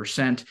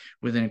 90%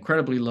 with an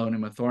incredibly low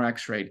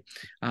pneumothorax rate.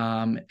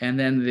 And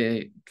then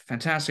the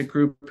fantastic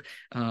group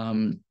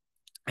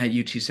at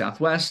UT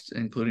Southwest,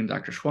 including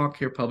Dr. Schwalk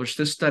here, published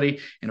this study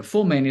in a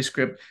full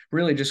manuscript,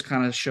 really just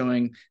kind of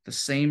showing the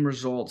same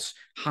results,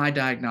 high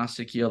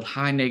diagnostic yield,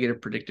 high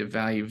negative predictive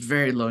value,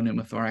 very low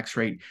pneumothorax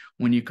rate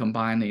when you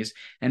combine these.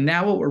 And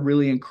now what we're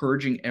really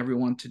encouraging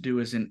everyone to do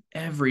is in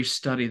every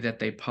study that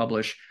they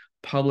publish,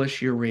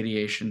 publish your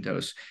radiation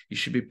dose. You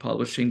should be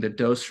publishing the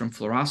dose from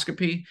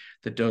fluoroscopy,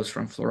 the dose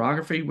from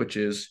fluorography, which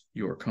is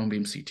your cone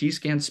beam CT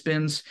scan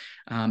spins,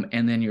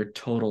 and then your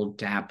total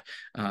DAP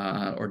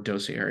or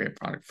dose area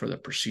product for the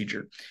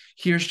procedure.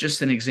 Here's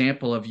just an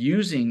example of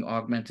using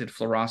augmented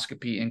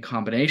fluoroscopy in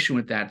combination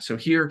with that. So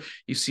here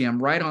you see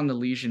I'm right on the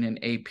lesion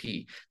in AP.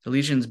 The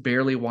lesion's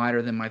barely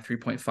wider than my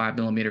 3.5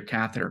 millimeter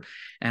catheter,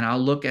 and I'll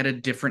look at a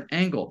different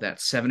angle,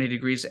 that's 70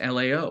 degrees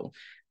LAO.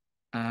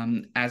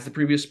 As the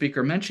previous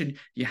speaker mentioned,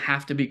 you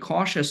have to be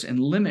cautious and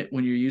limit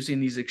when you're using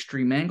these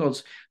extreme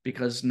angles,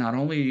 because not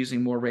only are you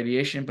using more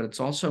radiation, but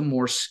it's also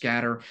more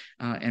scatter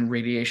and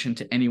radiation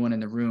to anyone in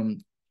the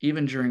room,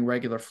 even during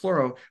regular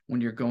fluoro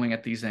when you're going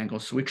at these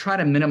angles. So we try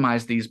to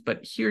minimize these,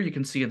 but here you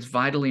can see it's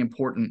vitally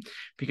important,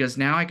 because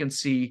now I can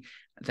see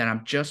that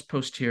I'm just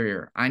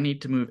posterior. I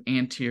need to move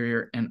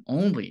anterior and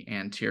only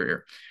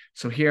anterior.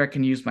 So here I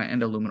can use my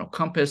endoluminal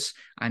compass.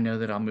 I know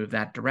that I'll move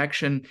that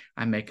direction.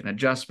 I make an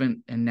adjustment,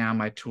 and now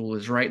my tool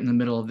is right in the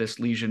middle of this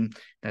lesion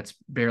that's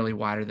barely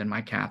wider than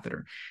my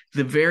catheter.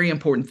 The very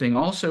important thing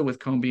also with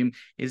cone beam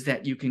is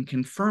that you can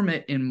confirm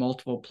it in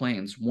multiple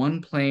planes.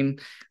 One plane,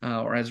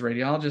 or as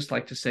radiologists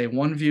like to say,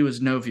 one view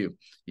is no view.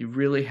 You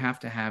really have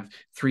to have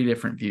 3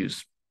 different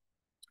views.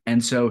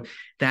 And so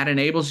that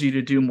enables you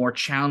to do more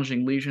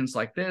challenging lesions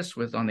like this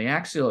with on the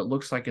axial. It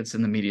looks like it's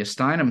in the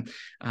mediastinum.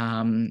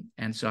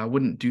 And so I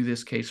wouldn't do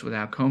this case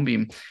without cone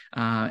beam.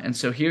 And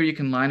so here you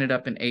can line it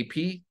up in AP.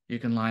 You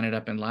can line it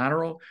up in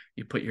lateral.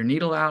 You put your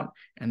needle out,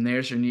 and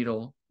there's your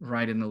needle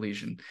right in the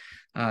lesion.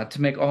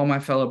 To make all my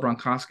fellow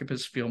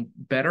bronchoscopists feel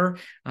better,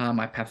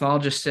 my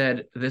pathologist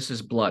said, this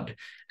is blood.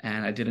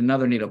 And I did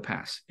another needle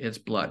pass. It's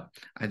blood.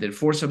 I did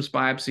forceps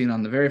biopsy, and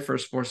on the very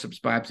first forceps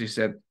biopsy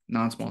said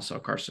non-small cell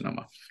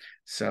carcinoma.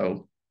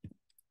 So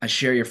I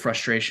share your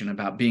frustration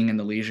about being in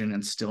the lesion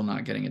and still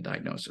not getting a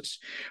diagnosis.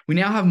 We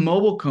now have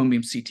mobile cone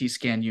beam CT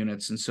scan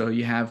units. And so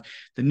you have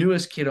the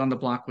newest kit on the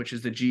block, which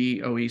is the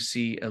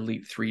GOEC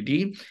Elite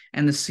 3D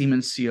and the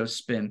Siemens CO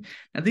Spin.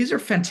 Now, these are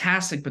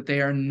fantastic, but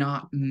they are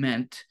not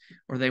meant,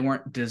 or they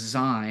weren't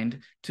designed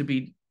to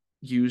be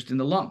used in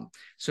the lung.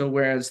 So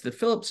whereas the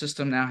Philips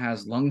system now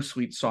has Lung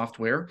Suite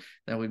software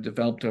that we've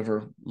developed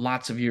over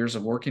lots of years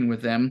of working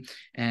with them,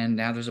 and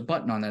now there's a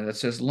button on there that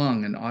says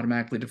lung and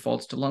automatically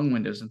defaults to lung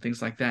windows and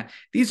things like that.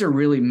 These are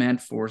really meant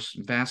for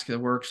some vascular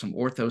work, some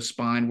ortho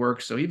spine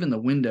work. So even the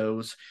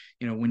windows,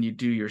 you know, when you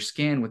do your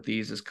scan with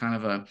these, is kind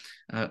of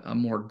a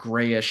more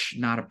grayish,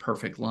 not a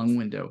perfect lung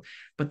window.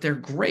 But they're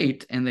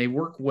great and they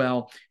work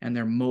well and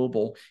they're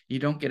mobile. You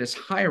don't get as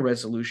high a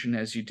resolution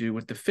as you do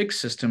with the fixed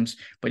systems,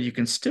 but you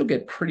can still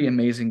get pretty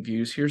amazing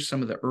views. Here's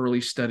some of the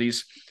early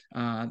studies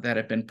that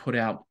have been put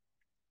out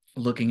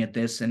looking at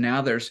this, and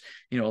now there's,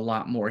 you know, a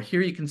lot more.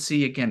 Here you can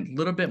see, again, a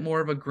little bit more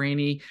of a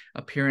grainy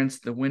appearance.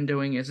 The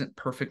windowing isn't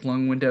perfect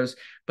lung windows,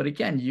 but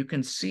again, you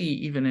can see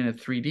even in a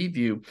 3D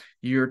view,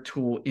 your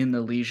tool in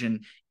the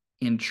lesion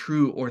in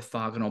true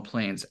orthogonal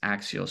planes,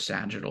 axial,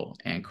 sagittal,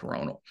 and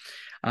coronal.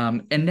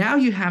 And now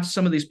you have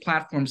some of these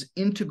platforms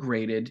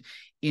integrated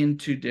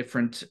into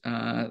different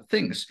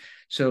things.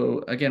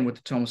 So again, with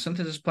the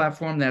tomosynthesis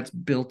platform, that's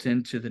built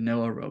into the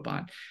NOAA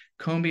robot.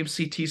 Cone beam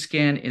CT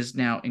scan is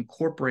now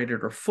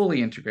incorporated or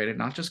fully integrated,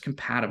 not just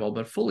compatible,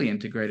 but fully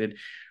integrated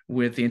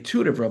with the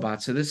Intuitive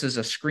robot. So this is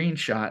a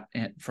screenshot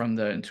from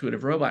the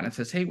Intuitive robot, and it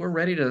says, hey, we're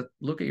ready to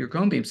look at your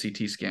cone beam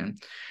CT scan.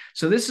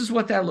 So this is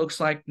what that looks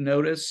like.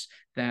 Notice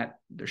that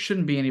there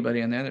shouldn't be anybody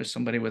in there. There's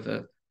somebody with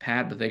a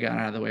pad, but they got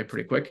out of the way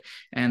pretty quick.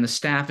 And the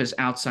staff is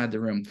outside the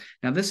room.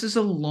 Now, this is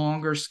a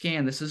longer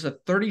scan. This is a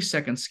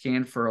 30-second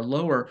scan for a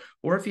lower,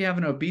 or if you have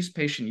an obese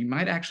patient, you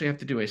might actually have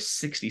to do a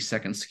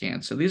 60-second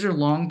scan. So these are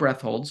long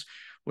breath holds,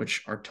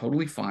 which are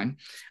totally fine.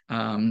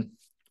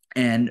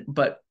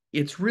 But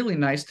it's really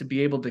nice to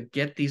be able to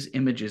get these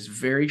images,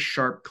 very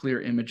sharp, clear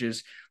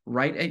images,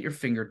 right at your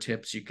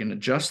fingertips. You can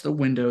adjust the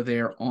window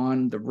there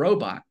on the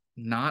robot,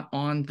 not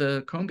on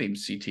the cone beam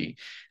CT.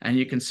 And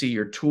you can see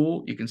your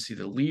tool, you can see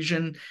the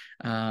lesion,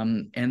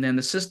 and then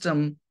the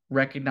system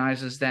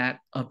recognizes that,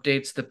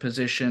 updates the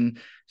position,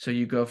 so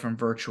you go from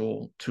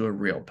virtual to a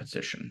real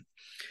position.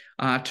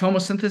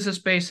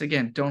 Tomosynthesis base,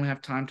 again, don't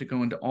have time to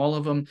go into all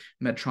of them.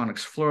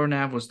 Medtronic's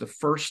FluoroNav was the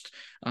first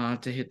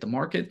to hit the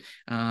market,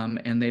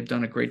 and they've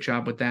done a great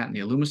job with that. And the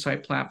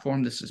Illumicite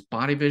platform, this is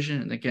Body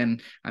Vision. And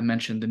again, I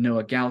mentioned the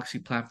NOAA Galaxy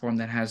platform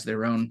that has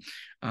their own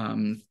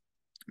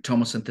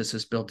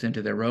tomosynthesis built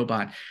into their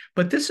robot.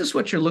 But this is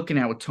what you're looking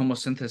at with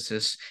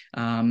tomosynthesis.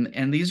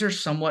 And these are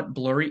somewhat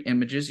blurry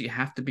images. You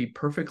have to be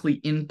perfectly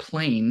in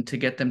plane to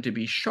get them to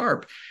be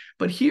sharp.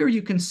 But here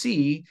you can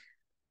see,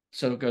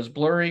 so it goes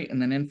blurry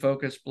and then in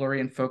focus,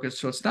 blurry and focus.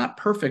 So it's not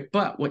perfect,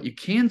 but what you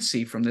can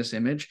see from this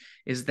image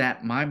is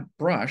that my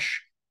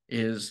brush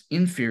is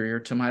inferior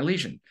to my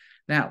lesion.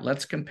 Now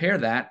let's compare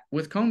that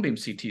with cone beam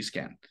CT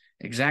scan.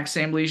 Exact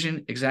same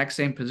lesion, exact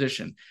same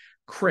position.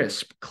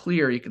 Crisp,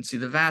 clear, you can see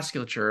the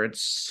vasculature.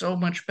 It's so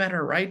much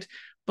better, right?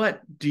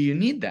 But do you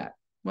need that?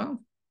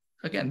 Well,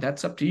 again,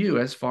 that's up to you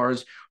as far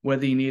as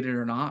whether you need it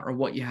or not, or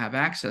what you have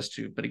access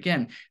to. But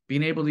again,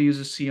 being able to use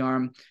a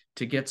C-arm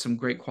to get some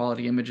great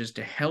quality images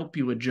to help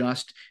you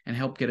adjust and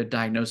help get a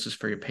diagnosis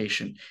for your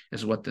patient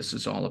is what this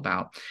is all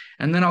about.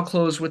 And then I'll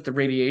close with the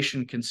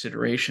radiation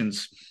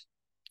considerations.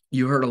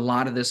 You heard a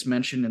lot of this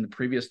mentioned in the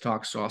previous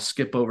talk, so I'll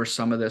skip over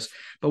some of this,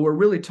 but we're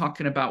really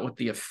talking about what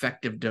the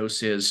effective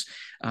dose is,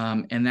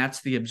 and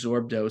that's the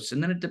absorbed dose.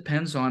 And then it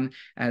depends on,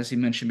 as he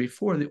mentioned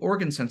before, the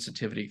organ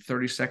sensitivity.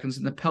 30 seconds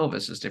in the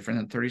pelvis is different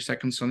than 30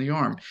 seconds on the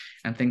arm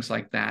and things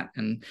like that.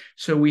 And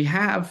so we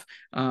have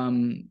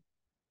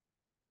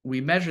we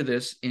measure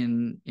this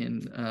in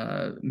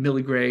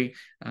milligray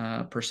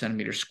per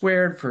centimeter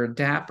squared for a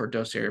DAP or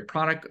dose area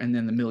product, and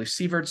then the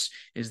millisieverts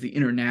is the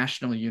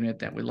international unit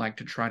that we like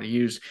to try to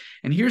use.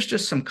 And here's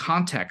just some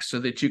context so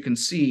that you can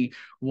see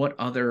what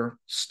other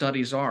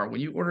studies are.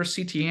 When you order a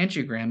CT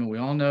angiogram, and we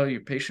all know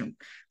your patient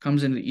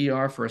comes into the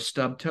ER for a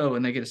stub toe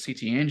and they get a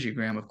CT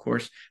angiogram, of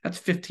course, that's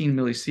 15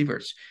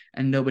 millisieverts,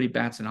 and nobody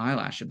bats an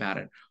eyelash about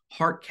it.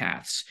 Heart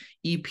caths,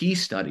 EP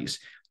studies,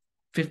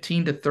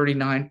 15 to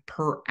 39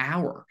 per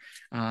hour,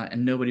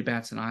 and nobody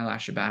bats an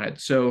eyelash about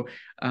it. So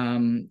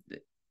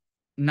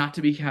not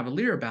to be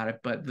cavalier about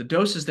it, but the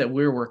doses that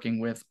we're working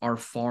with are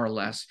far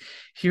less.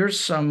 Here's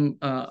some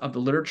of the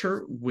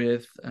literature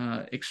with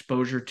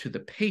exposure to the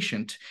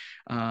patient,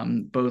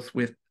 both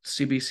with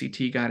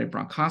CBCT guided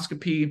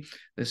bronchoscopy.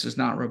 This is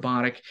not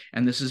robotic,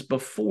 and this is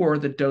before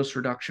the dose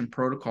reduction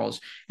protocols.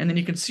 And then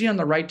you can see on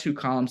the right two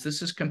columns,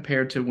 this is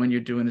compared to when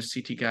you're doing a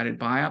CT guided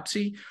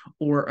biopsy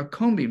or a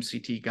cone beam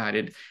CT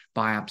guided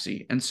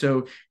biopsy. And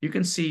so you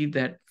can see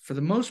that for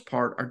the most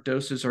part, our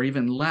doses are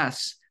even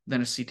less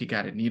than a CT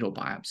guided needle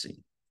biopsy,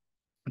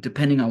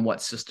 depending on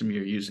what system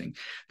you're using.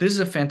 This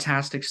is a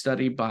fantastic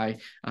study by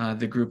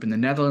the group in the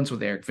Netherlands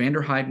with Erik van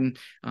der Heijden,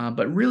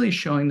 but really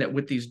showing that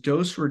with these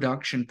dose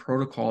reduction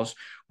protocols,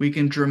 we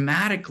can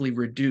dramatically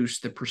reduce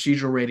the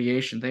procedural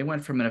radiation. They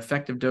went from an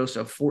effective dose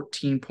of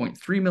 14.3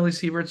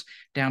 millisieverts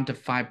down to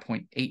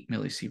 5.8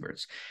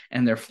 millisieverts.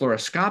 And their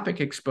fluoroscopic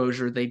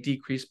exposure, they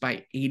decreased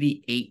by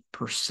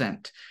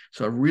 88%.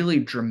 So a really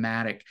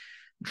dramatic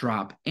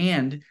drop.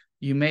 And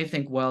you may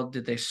think, well,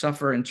 did they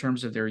suffer in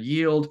terms of their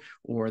yield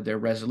or their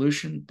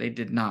resolution? They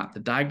did not. The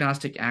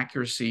diagnostic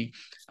accuracy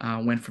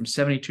went from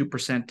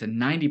 72% to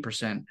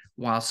 90%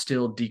 while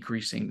still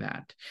decreasing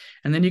that.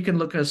 And then you can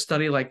look at a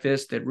study like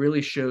this that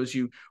really shows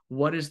you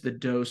what is the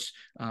dose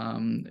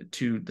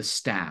to the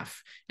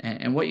staff.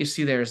 And what you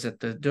see there is that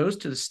the dose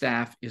to the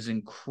staff is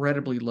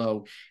incredibly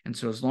low. And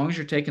so as long as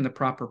you're taking the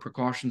proper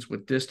precautions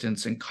with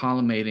distance and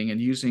collimating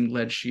and using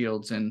lead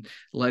shields and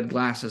lead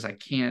glasses, I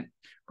can't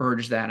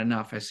urge that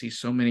enough. I see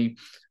so many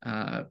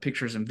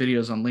pictures and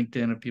videos on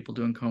LinkedIn of people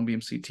doing cone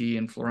beam CT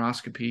and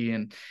fluoroscopy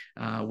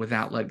and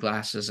without lead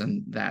glasses,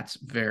 and that's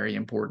very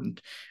important.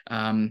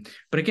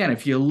 But again,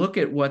 if you look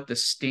at what the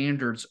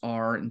standards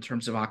are in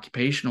terms of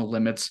occupational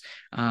limits,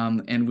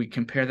 and we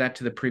compare that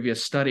to the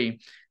previous study,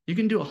 you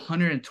can do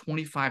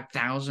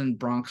 125,000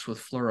 bronchs with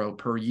fluoro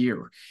per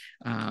year.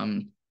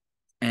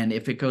 And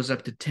if it goes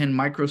up to 10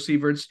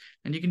 microsieverts,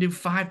 then you can do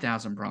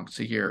 5,000 bronchs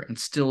a year and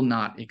still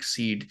not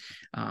exceed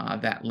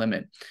that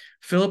limit.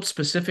 Philips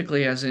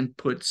specifically has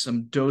input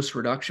some dose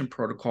reduction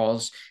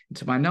protocols. And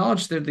to my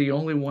knowledge, they're the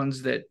only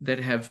ones that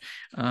have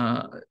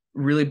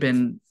really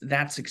been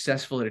that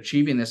successful at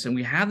achieving this. And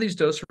we have these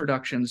dose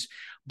reductions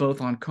both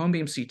on cone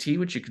beam CT,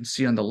 which you can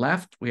see on the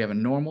left. We have a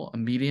normal, a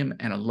medium,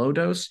 and a low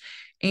dose.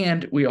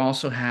 And we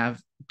also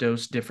have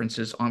dose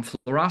differences on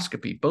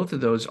fluoroscopy. Both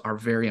of those are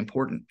very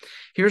important.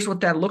 Here's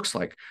what that looks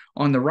like.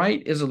 On the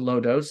right is a low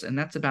dose, and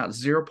that's about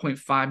 0.5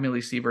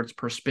 millisieverts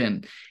per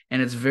spin.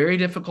 And it's very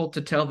difficult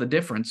to tell the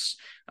difference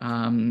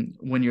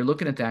when you're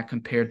looking at that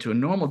compared to a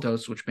normal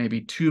dose, which may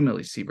be 2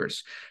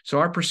 millisieverts. So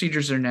our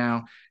procedures are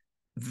now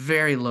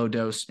very low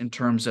dose in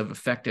terms of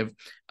effective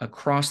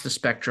across the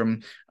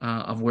spectrum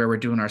of where we're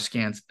doing our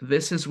scans.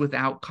 This is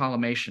without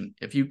collimation.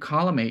 If you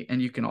collimate,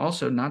 and you can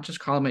also not just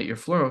collimate your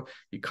fluoro,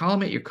 you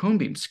collimate your cone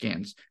beam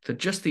scans to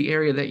just the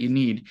area that you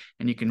need,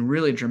 and you can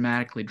really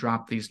dramatically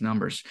drop these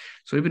numbers.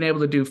 So we've been able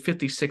to do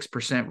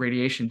 56%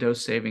 radiation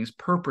dose savings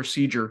per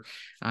procedure,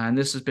 and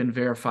this has been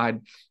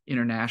verified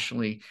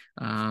internationally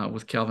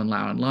with Kelvin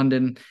Lau in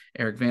London,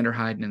 Erik van der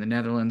Heijden in the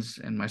Netherlands,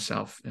 and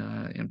myself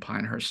in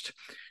Pinehurst.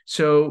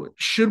 So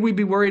should we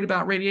be worried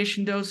about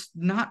radiation dose?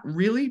 Not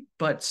really,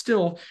 but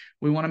still,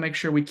 we want to make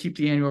sure we keep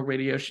the annual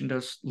radiation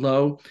dose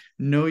low.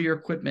 Know your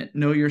equipment,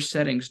 know your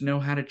settings, know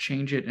how to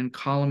change it and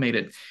collimate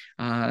it.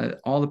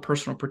 All the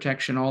personal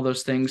protection, all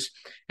those things,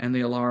 and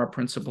the ALARA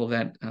principle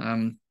that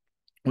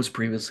was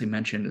previously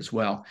mentioned as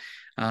well.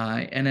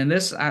 And in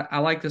this, I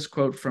like this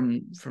quote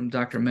from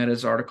Dr.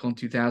 Mehta's article in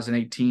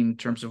 2018 in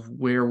terms of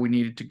where we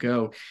needed to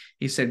go.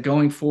 He said,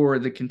 going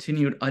forward, the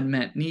continued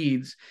unmet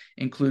needs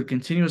include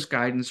continuous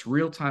guidance,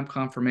 real-time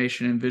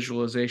confirmation and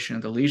visualization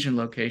of the lesion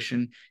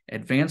location,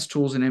 advanced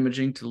tools and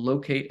imaging to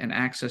locate and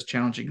access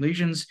challenging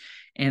lesions,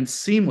 and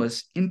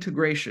seamless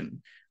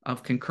integration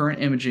of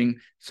concurrent imaging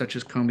such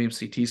as cone beam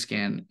CT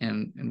scan,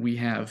 and we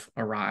have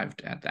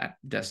arrived at that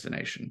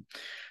destination.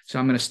 So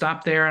I'm going to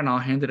stop there and I'll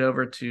hand it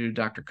over to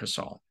Dr.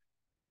 Casal.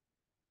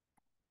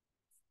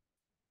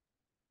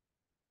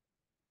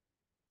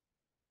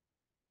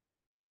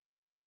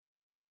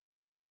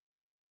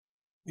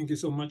 Thank you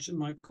so much,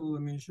 Michael.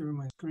 Let me share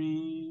my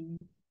screen.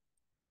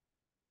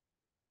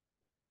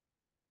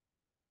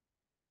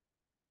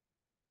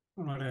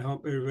 All right, I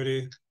hope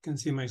everybody can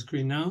see my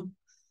screen now.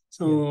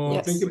 So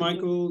yes. Thank you,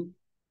 Michael.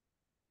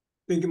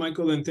 Thank you,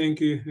 Michael, and thank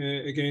you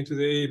again to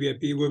the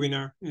AABIP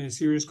webinar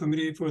series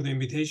committee for the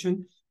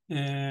invitation.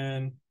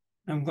 And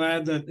I'm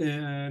glad that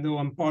though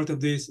I'm part of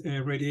this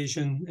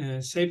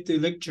radiation safety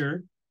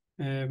lecture,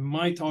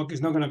 my talk is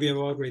not going to be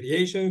about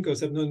radiation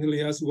because I'm not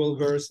nearly as well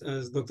versed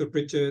as Dr.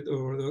 Pritchett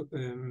or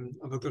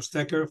Dr.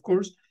 Stecker, of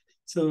course.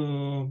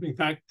 So in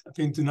fact, I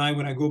think tonight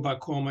when I go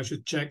back home, I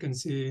should check and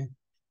see,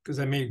 because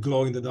I may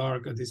glow in the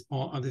dark at this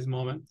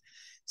moment.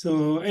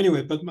 So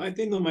anyway, but I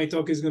think that my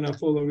talk is going to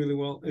follow really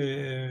well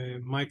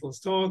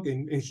Michael's talk,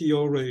 and he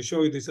already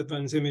showed these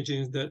advanced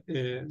imaging that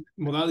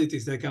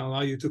modalities that can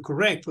allow you to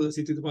correct for the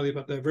city-to-body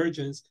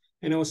divergence,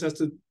 and I also has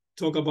to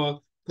talk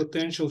about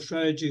potential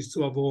strategies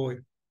to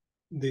avoid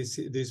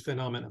this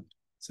phenomenon.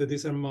 So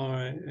these are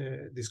my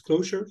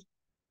disclosures,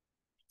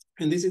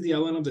 and this is the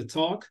outline of the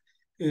talk.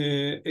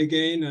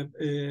 Again,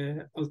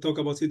 I'll talk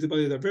about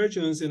city-to-body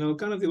divergence, and I'll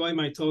kind of divide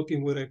my talk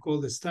in what I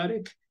call the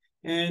static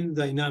and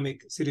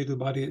dynamic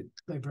city-to-body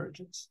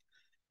divergence.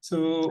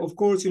 So, of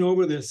course,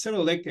 over the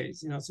several decades,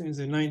 since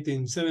the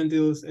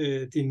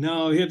 1970s till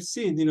now, we have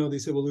seen,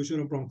 this evolution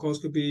of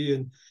bronchoscopy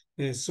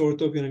and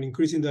sort of an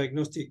increasing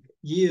diagnostic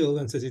yield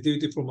and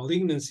sensitivity for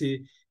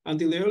malignancy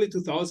until the early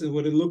 2000s,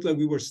 where it looked like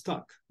we were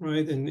stuck,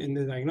 right? And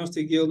the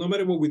diagnostic yield, no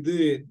matter what we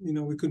did,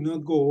 we could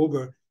not go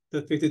over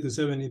that 50 to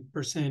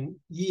 70%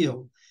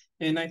 yield.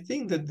 And I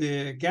think that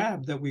the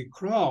gap that we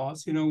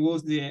crossed,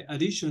 was the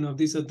addition of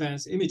these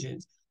advanced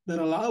imaging that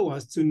allow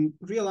us to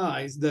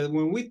realize that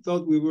when we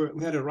thought we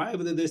had arrived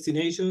at the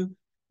destination,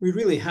 we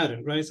really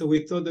hadn't, right? So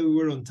we thought that we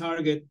were on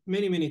target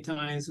many, many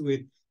times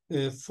with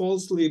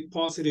falsely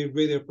positive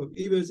radioactive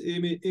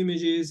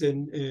images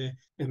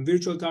and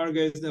virtual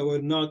targets that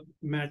were not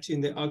matching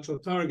the actual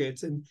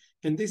targets.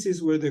 And this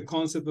is where the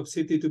concept of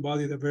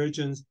city-to-body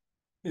divergence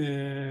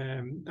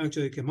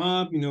actually came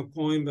up,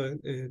 coined by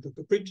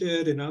Dr.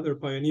 Pritchett and other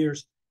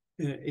pioneers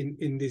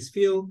in this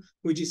field,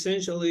 which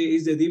essentially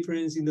is the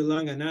difference in the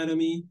lung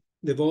anatomy,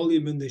 the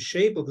volume and the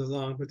shape of the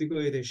lung,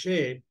 particularly the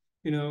shape,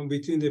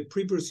 between the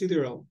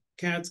pre-procedural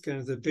CAT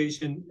scans the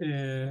patient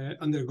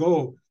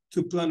undergo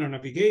to planar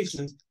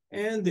navigations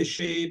and the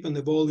shape and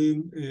the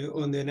volume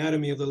on the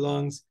anatomy of the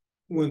lungs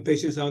when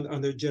patients are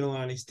under general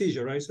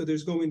anesthesia, right? So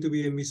there's going to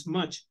be a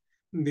mismatch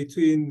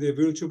between the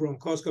virtual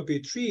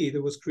bronchoscopy tree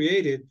that was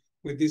created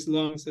with these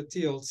lungs at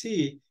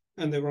TLC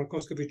and the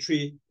bronchoscopy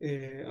tree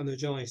under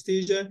general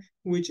anesthesia,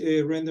 which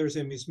renders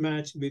a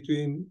mismatch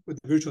between the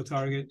virtual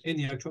target and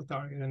the actual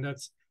target. And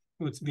that's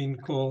what's been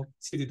called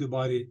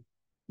city-to-body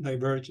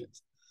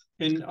divergence.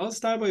 And I'll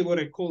start by what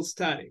I call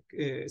static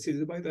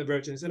city-to-body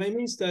divergence. And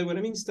when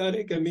I mean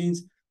static, I mean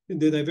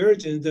the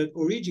divergence that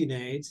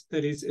originates,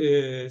 that is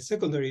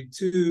secondary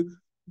to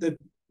the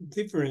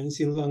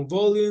difference in lung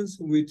volumes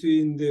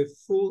between the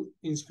full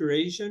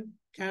inspiration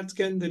CAT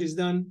scan that is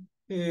done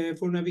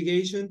for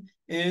navigation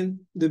and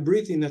the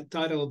breathing at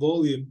tidal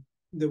volume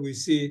that we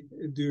see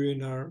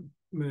during our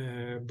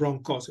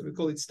bronchoscopy. We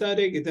call it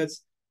static.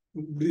 That's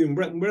during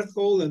breath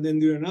hold, and then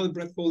during another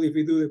breath hold, if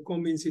we do the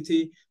combined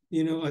CT,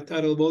 at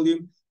tidal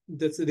volume,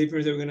 that's the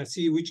difference that we're going to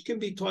see, which can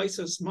be twice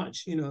as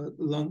much,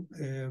 lung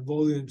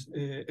volumes.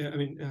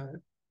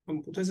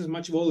 Twice as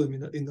much volume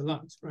in the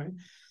lungs, right?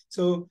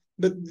 So,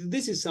 but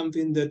this is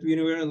something that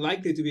we're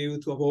unlikely to be able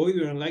to avoid.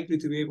 We're unlikely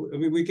to be able.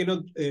 We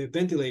cannot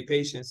ventilate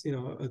patients,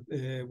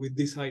 with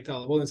this high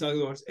tidal volumes.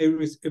 Otherwise,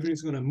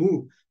 everything's going to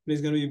move, and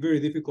it's going to be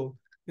very difficult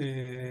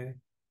to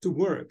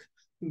work.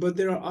 But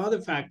there are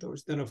other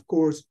factors that, of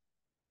course,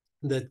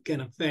 that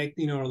can affect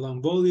our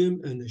lung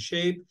volume and the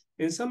shape.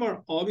 And some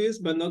are obvious,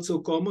 but not so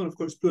common. Of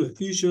course, pleural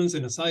effusions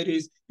and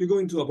ascites. You're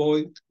going to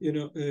avoid,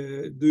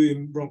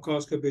 doing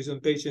bronchoscopies on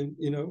patients,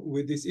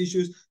 with these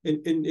issues.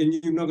 And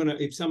you're not gonna,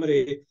 if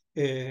somebody,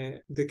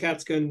 the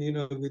CAT scan,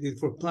 we did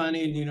for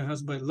planning,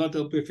 has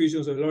bilateral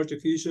perfusions or large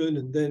effusion,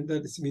 and then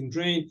that has been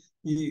drained.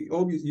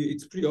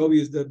 It's pretty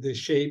obvious that the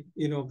shape,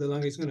 of the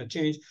lung is going to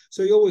change.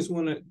 So you always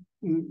want to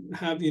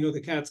have,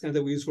 the CAT scan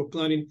that we use for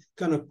planning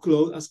kind of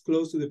as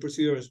close to the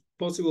procedure as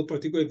possible,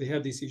 particularly if they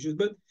have these issues.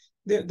 But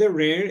they're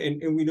rare,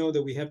 and we know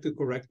that we have to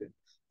correct them.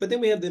 But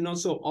then we have the not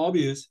so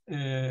obvious,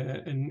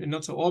 and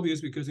not so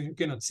obvious because you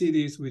cannot see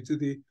this with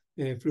the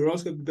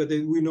fluoroscopy, but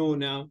we know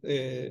now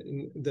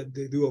that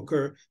they do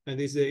occur, and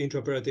this is the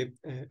intraoperative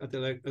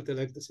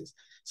atelectasis.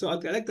 So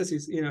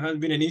atelectasis, has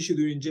been an issue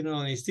during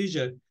general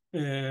anesthesia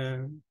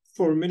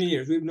for many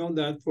years. We've known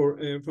that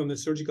from the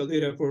surgical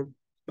data for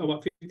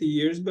about 50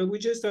 years, but we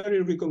just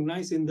started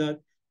recognizing that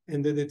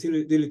and the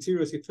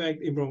deleterious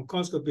effect in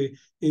bronchoscopy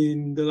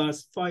in the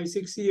last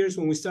 5-6 years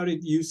when we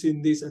started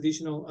using this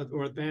additional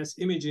or advanced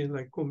imaging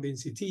like combined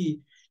CT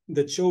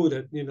that showed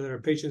that there are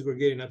patients were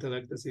getting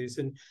atelectasis.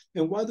 And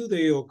why do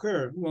they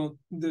occur? Well,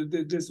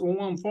 there's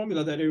one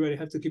formula that everybody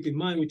has to keep in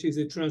mind, which is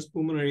a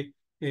transpulmonary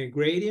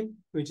gradient,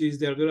 which is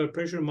the alveolar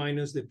pressure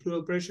minus the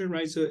pleural pressure,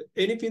 right? So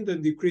anything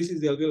that decreases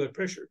the alveolar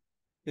pressure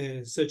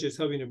such as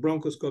having a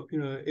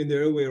bronchoscopy, in the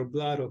airway, or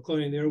blood, or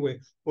clotting in the airway,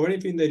 or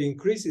anything that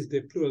increases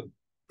the pleural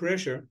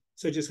pressure,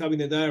 such as having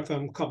the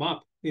diaphragm come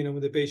up, when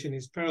the patient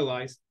is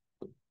paralyzed,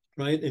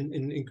 right, and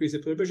increase the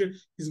pleural pressure,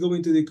 is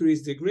going to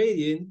decrease the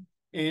gradient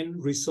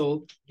and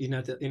result in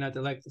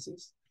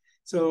atelectasis.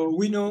 So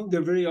we know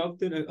that very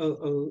often,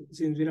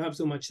 since we don't have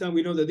so much time,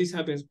 we know that this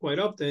happens quite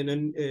often.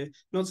 And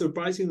not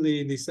surprisingly,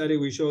 in this study,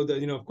 we showed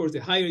that, of course,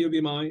 the higher your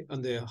BMI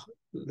and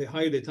the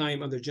higher the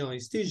time under general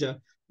anesthesia,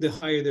 the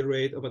higher the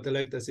rate of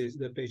atelectasis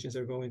that patients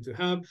are going to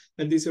have.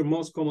 And these are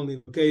most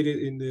commonly located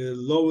in the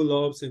lower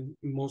lobes and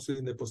mostly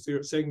in the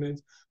posterior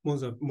segments. More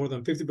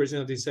than 50%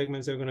 of these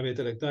segments are going to be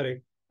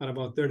atelectatic at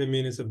about 30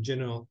 minutes of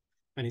general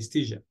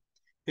anesthesia.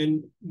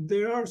 And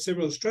there are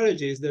several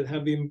strategies that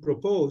have been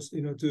proposed,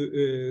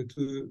 to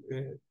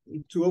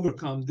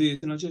overcome this.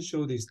 And I'll just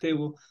show this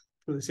table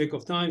for the sake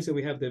of time. So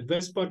we have the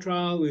VESPA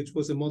trial, which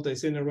was a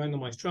multi-center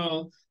randomized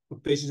trial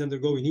of patients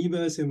undergoing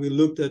EVAS, and we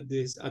looked at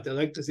this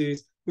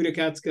atelectasis with a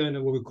CAT scan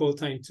and what we call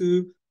time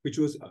 2, which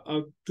was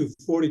up to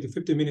 40 to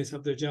 50 minutes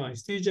after general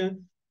anesthesia.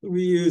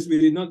 We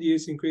did not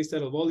use increased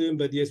tidal volume,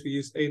 but yes, we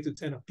used 8 to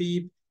 10 of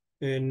PEEP,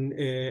 and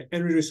we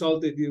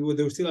resulted there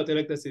was still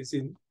atelectasis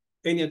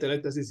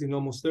in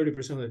almost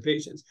 30% of the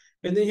patients.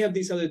 And then you have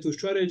these other two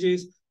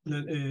strategies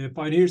that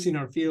pioneers in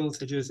our field,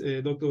 such as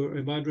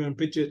Dr. Badra and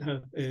Pritchett,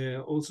 have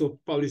also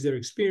published their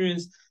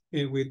experience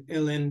with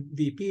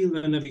LNVP,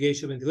 Land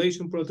Navigation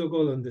Ventilation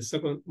Protocol, and the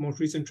second most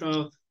recent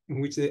trial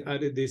in which they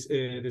added this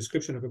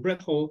description of a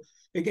breath hold.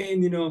 Again,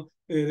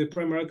 the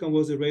primary outcome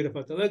was the rate of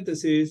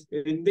atelectasis,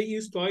 and they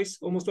used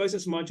almost twice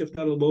as much of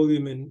tidal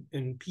volume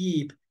and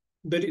PEEP,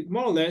 but it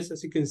more or less,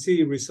 as you can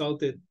see,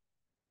 resulted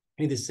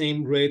in the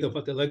same rate of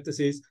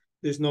atelectasis.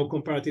 There's no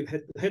comparative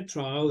head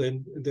trial,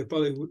 and there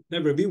probably would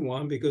never be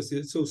one because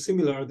it's so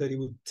similar that it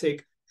would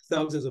take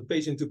thousands of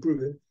patients to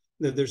prove it,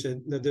 that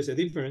there's a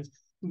difference.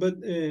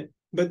 But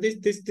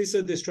these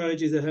are the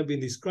strategies that have been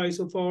described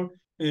so far,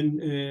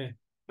 and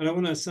I don't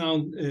want to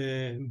sound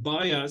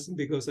biased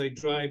because I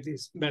drive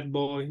this bad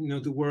boy,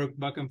 to work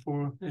back and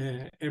forth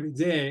every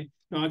day.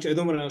 No, actually, I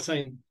don't want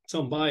to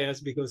sound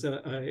biased because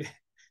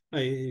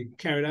I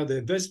carried out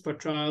the VESPA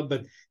trial,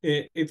 but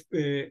if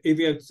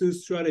you have two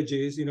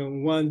strategies,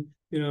 one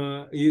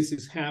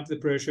uses half the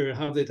pressure,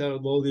 half the tidal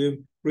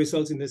volume,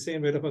 results in the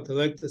same rate of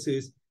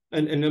atelectasis,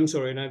 and I'm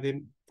sorry, and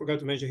I forgot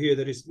to mention here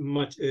that it's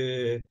much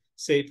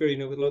safer,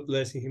 with a lot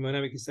less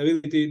hemodynamic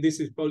instability. This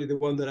is probably the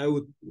one that I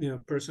would,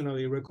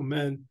 personally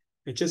recommend,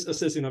 and just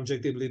assessing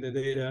objectively the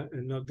data,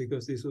 and not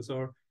because this was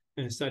our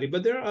study.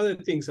 But there are other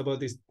things about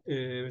these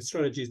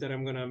strategies that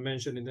I'm going to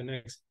mention in the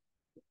next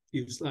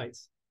few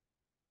slides.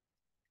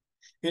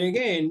 And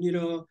again,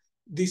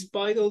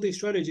 despite all these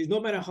strategies, no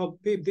matter how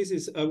PEEP,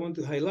 I want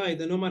to highlight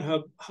that no matter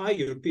how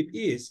higher PEEP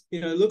is,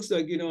 it looks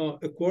like,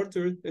 a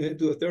quarter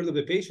to a third of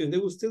the patient, they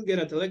will still get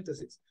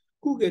atelectasis.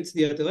 Who gets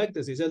the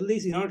atelectasis? At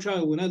least in our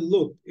trial, when I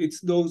looked, it's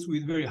those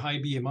with very high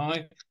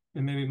BMI,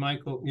 and maybe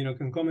Michael,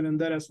 can comment on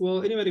that as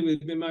well. Anybody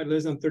with BMI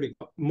less than 30,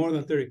 more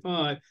than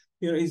 35,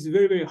 it's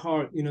very, very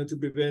hard, to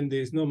prevent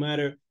this, no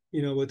matter,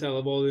 what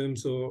tidal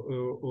volumes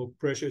or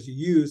pressures you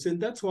use.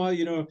 And that's why,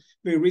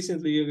 very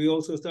recently, we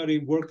also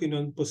started working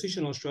on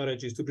positional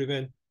strategies to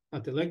prevent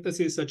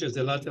atelectasis, such as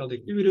the lateral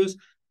decubitus.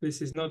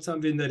 This is not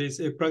something that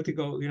is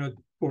practical,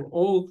 for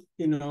all,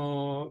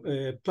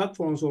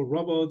 platforms or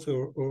robots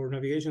or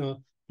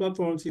navigational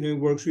platforms. It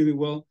works really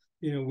well,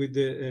 with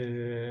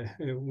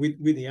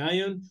the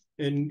ion.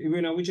 And,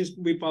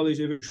 we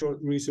published a very short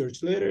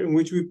research letter in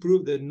which we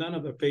proved that none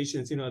of the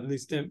patients, at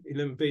least 10,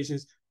 11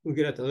 patients will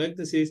get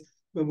atelectasis.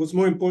 But what's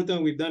more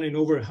important, we've done in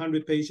over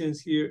 100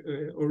 patients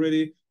here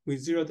already with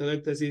zero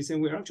atelectasis,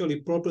 and we're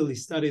actually properly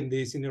studying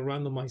this in a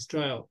randomized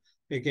trial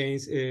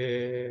against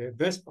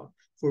VESPA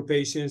for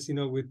patients,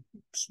 with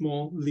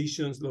small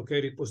lesions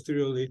located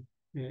posteriorly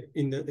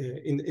in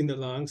the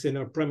lungs. And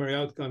our primary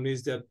outcome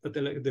is that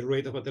the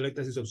rate of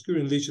atelectasis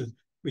obscuring lesions,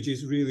 which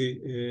is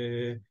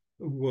really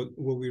what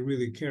we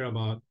really care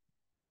about.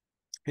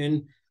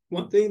 And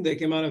one thing that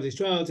came out of these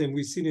trials, and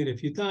we've seen it a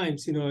few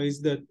times,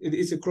 is that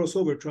it's a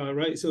crossover trial,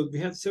 right? So we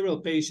had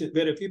several patients,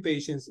 very few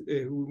patients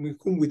with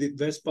whom we did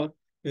VESPA,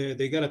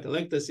 they got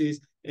atelectasis.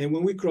 And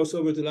when we cross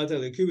over to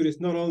lateral decubitus,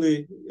 not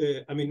only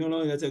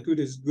lateral decubitus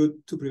is good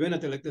to prevent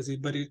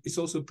atelectasis, but it's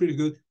also pretty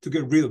good to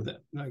get rid of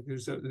them. Like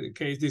there's a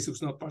case, this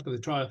was not part of the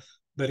trial,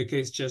 but a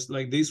case just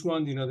like this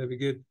one, that we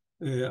get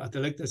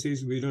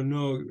atelectasis. We don't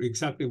know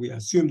exactly, we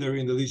assume they're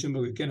in the lesion,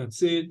 but we cannot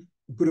see it.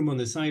 We put them on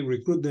the side,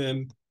 recruit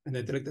them, and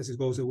the atelectasis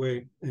goes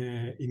away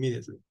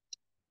immediately.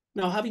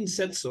 Now, having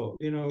said so,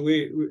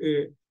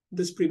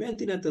 this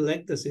preventing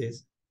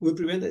atelectasis will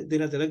prevent the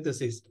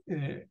atelectasis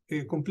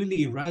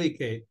completely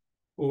eradicate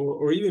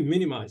or even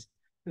minimize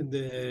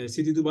the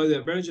CT2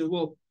 biodivergence.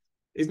 Well,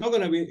 it's not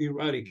going to be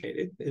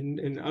eradicated,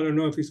 and I don't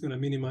know if it's going to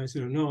minimize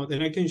it or not.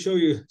 And I can show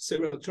you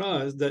several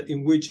trials that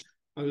in which,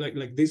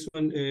 like this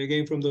one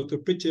again from Dr.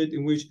 Pritchett,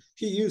 in which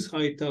he used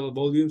high tidal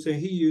volumes and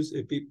he used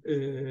a PEEP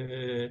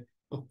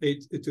of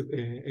 8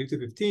 to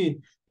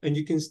 15, And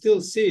you can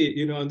still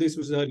see, and this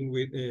was done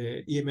with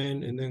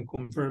EMN and then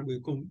confirmed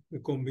with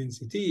Combin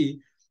CT,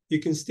 you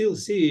can still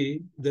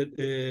see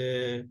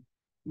that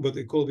what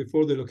they call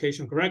before the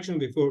location correction,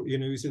 before,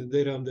 using the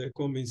data on the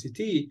Combin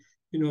CT,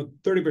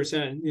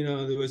 30%,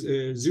 there was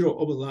zero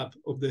overlap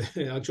of the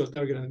actual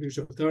target and the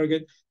virtual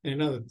target, and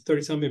another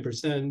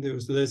 30-something%, there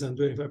was less than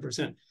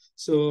 25%.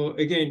 So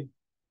again,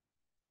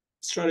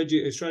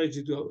 a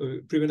strategy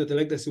to prevent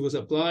atelectasis was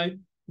applied.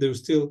 There was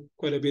still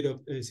quite a bit of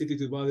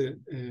CT2 body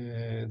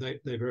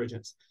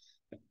divergence.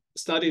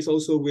 Studies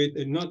also with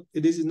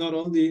this is not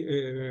only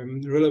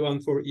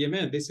relevant for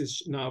EMN. This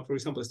is now, for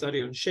example, a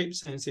study on shape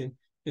sensing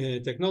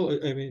technology.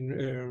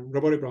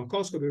 Robotic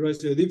bronchoscopy, right?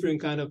 So a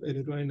different kind of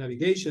electronic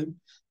navigation,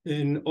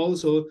 and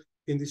also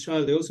in this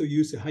trial they also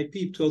used a high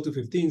PEEP, 12 to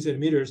 15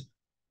 centimeters,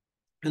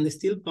 and they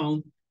still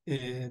found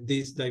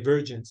this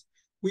divergence.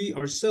 We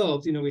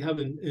ourselves, we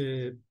haven't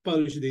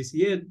published this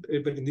yet,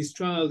 but in this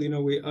trial,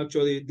 we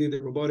actually did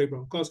a robotic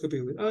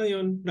bronchoscopy with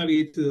ion,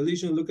 navigate to the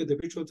lesion, look at the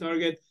virtual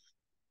target,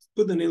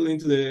 put the needle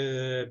into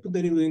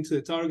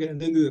the target,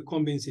 and then do the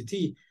Combin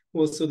CT.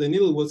 Well, so the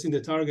needle was in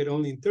the target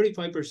only in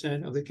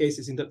 35% of the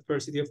cases in that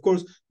first CT. Of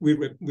course, with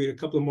a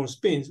couple of more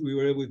spins, we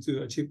were able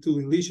to achieve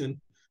tooling lesion.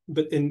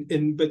 But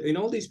in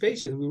all these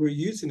patients, we were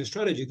using a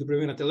strategy to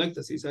prevent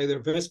atelectasis, either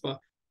VESPA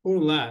or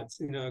LADs,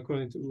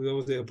 according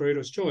to the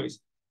operator's choice.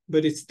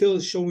 But it's still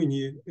showing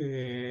you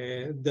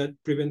that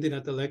preventing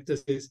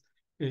atelectasis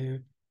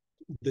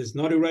does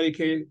not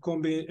eradicate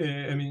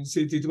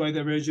CT2 body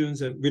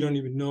divergence, and we don't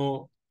even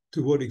know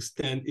to what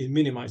extent it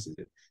minimizes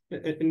it.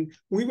 And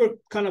we were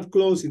kind of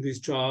close in this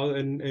trial,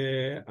 and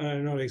I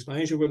don't know the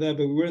explanation for that,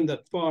 but we weren't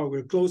that far.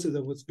 We're closer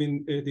than what's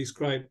been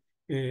described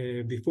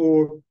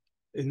before.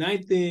 And I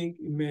think,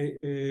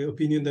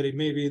 opinion that it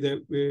may be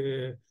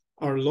that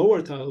our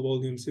lower tidal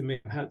volumes, it may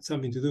have had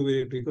something to do with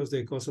it because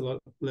they cause a lot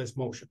less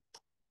motion.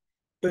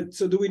 But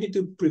so do we need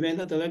to prevent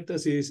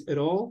atelectasis at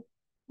all?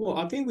 Well,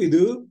 I think we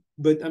do,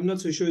 but I'm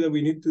not so sure that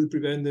we need to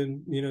prevent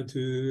them,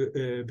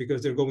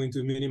 because they're going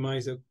to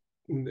minimize the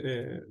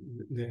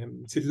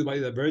CT2 body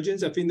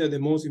divergence. I think that the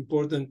most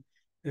important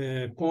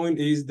point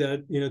is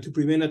that, to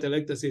prevent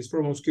atelectasis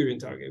from obscuring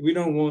target. We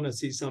don't want to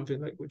see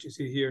something like what you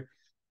see here,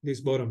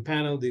 this bottom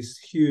panel, this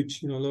huge,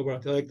 lobar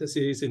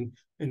atelectasis,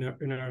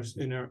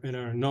 and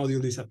our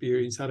nodule disappear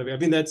inside of it. I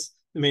think that's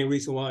the main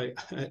reason why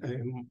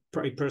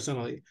I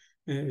personally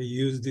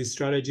use these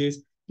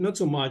strategies, not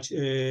so much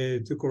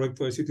to correct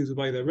for CT2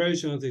 body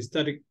diversions, the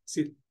static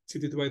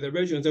CT2 body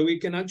diversions, that we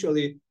can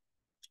actually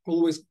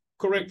always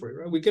correct for it,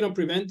 right? We cannot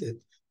prevent it,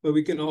 but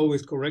we can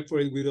always correct for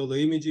it with all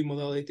the imaging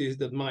modalities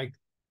that Mike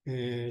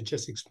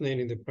just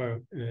explained in the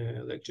prior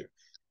lecture.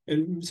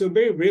 And so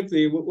very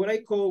briefly, what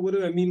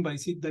do I mean by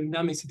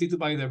dynamic CT2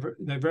 body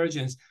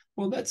divergence?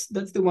 Well, that's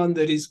the one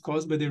that is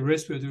caused by the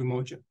respiratory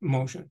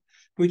motion,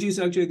 which is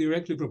actually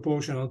directly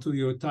proportional to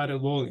your tidal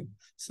volume.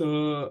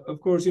 So,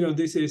 of course,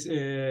 this is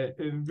a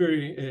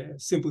very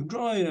simple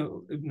drawing.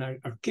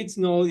 Our kids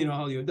know,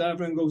 how your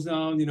diaphragm goes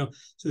down,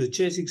 so the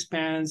chest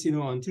expands,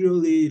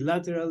 anteriorly,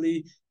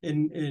 laterally,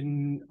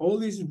 and all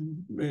these,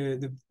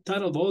 the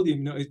tidal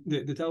volume,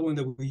 the tidal volume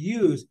that we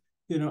use,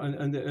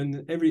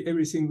 and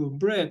every single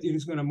breath,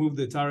 is going to move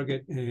the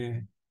target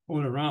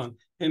all around.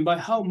 And by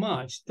how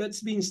much?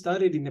 That's been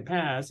studied in the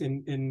past,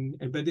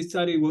 but this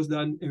study was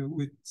done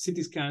with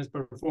CT scans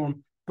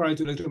performed prior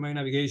to electromagnetic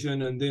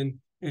navigation and then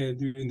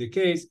during the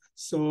case.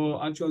 So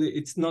actually,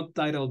 it's not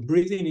tidal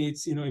breathing.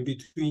 It's, in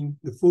between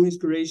the full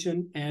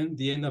inspiration and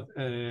the end of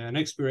an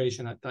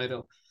expiration at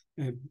tidal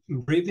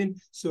breathing.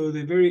 So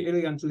they very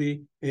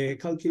elegantly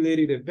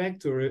calculated a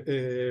vector,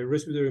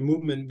 respiratory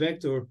movement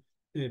vector,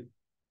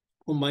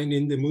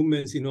 combining the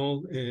movements in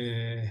all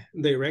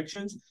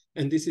directions.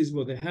 And this is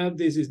what they have.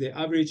 This is the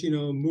average,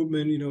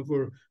 movement,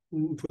 for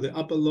the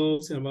upper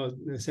lobes, about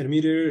a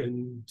centimeter,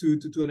 and 2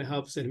 to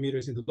 2.5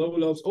 centimeters in the lower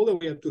lobes, all the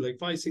way up to like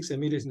 5-6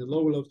 centimeters in the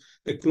lower lobes.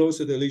 The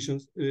closer the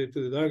lesions to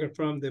the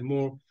diaphragm, the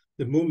more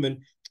the movement.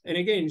 And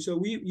again, so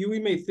we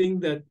may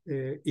think that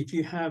if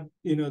you have,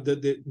 that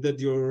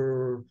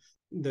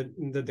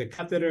the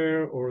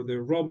catheter or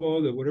the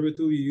robot or whatever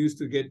tool you use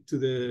to get to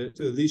the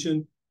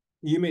lesion,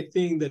 you may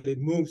think that it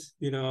moves,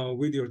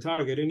 with your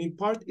target, and in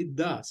part it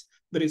does,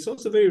 but it's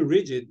also very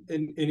rigid,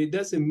 and it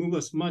doesn't move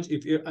as much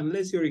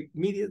unless you're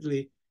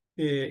immediately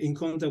in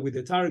contact with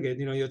the target.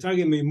 Your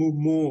target may move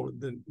more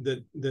than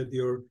the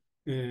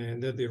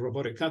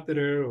robotic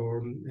catheter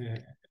or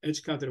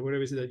edge catheter,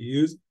 whatever it is that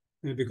you use,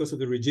 because of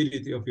the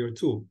rigidity of your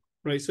tool,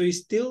 right? So it's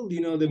still,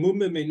 the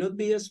movement may not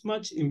be as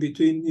much in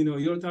between,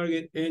 your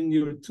target and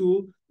your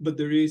tool, but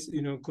there is,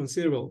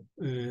 considerable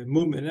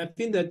movement. And I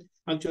think that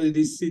actually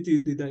this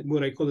CT,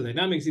 what I call the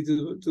dynamic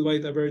CT2 body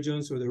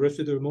divergence or the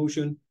respiratory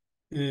motion,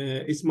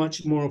 is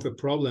much more of a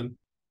problem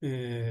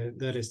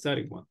than a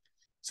static one.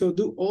 So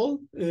do all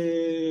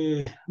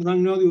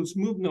lung nodules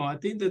move? No, I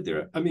think that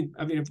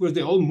of course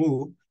they all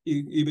move,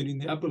 even in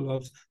the upper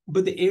lobes,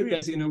 but the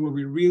areas, where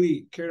we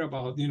really care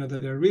about,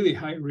 that are really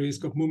high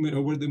risk of movement,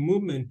 or where the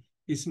movement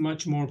is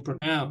much more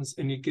pronounced,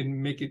 and it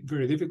can make it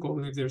very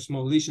difficult if there are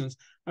small lesions.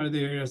 Are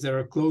the areas that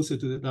are closer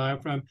to the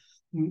diaphragm,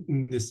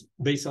 in this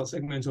basal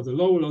segments of the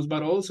lower lobes,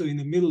 but also in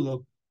the middle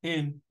lobe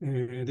and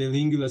the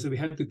lingula. So we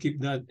have to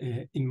keep that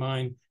in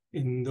mind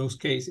in those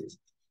cases.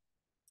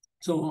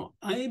 So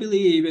I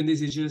believe, and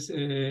this is just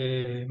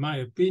my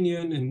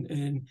opinion,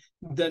 and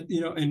that,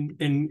 you know,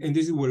 and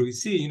this is where we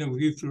see, you know,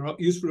 we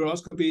use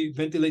fluoroscopy,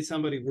 ventilate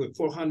somebody with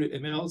 400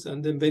 mLs,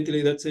 and then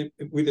ventilate that same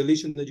with a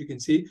lesion that you can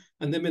see,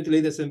 and then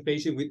ventilate the same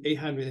patient with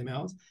 800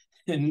 mLs,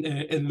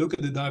 and look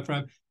at the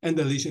diaphragm and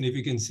the lesion if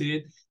you can see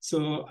it.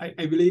 So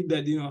I believe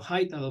that, you know,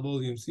 high tidal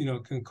volumes, you know,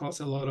 can cause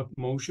a lot of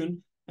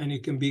motion, and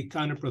it can be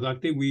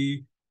counterproductive.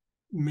 We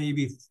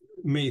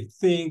may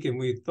think, and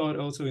we thought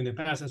also in the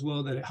past as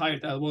well, that a higher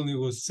tidal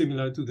volume was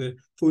similar to the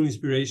full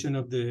inspiration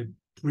of the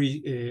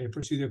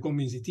procedure called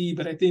CT,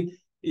 but I think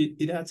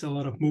it adds a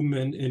lot of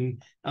movement,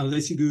 and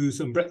unless you do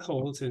some breath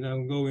holds, and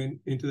I'll go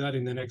into that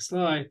in the next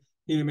slide,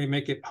 you know, it may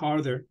make it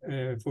harder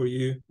for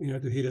you, you know,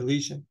 to hit a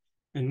lesion.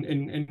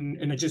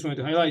 And I just wanted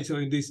to highlight, so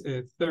in this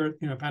third,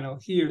 you know, panel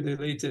here, the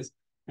latest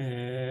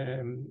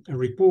a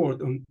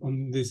report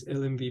on this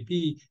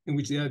LMVP, in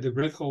which they had the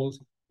breath holds.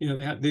 You know,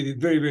 they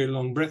did very, very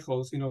long breath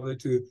holds in order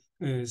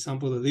to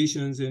sample the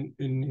lesions, and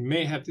it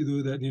may have to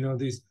do that, you know,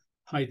 these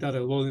high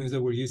tidal volumes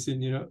that we're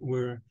using, you know,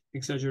 were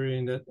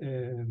exaggerating that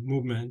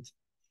movement.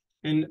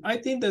 And I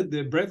think that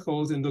the breath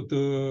holds, and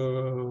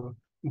Dr.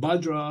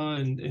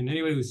 Badra and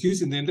anybody who's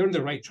using them, they're on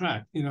the right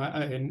track. You know,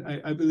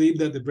 I believe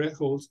that the breath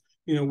holds,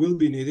 you know, will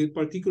be needed,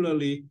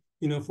 particularly,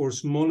 you know, for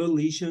smaller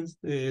lesions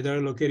that are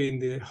located in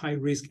the high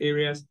risk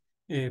areas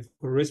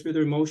for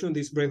respiratory motion.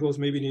 These breath holds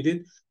may be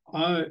needed.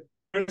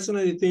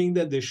 Personally think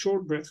that the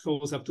short breath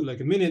holds up to like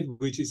a minute,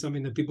 which is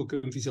something that people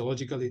can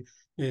physiologically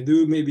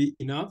do, may be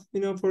enough,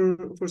 you know,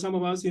 for some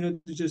of us, you know,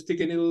 to just take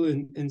a needle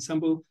and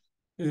sample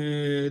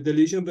the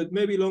lesion. But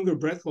maybe longer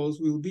breath holds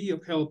will be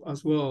of help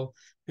as well.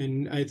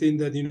 And I think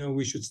that, you know,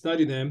 we should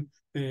study them.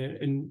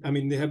 And I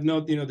mean, they have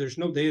not, you know, there's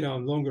no data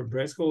on longer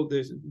breath hold.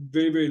 There's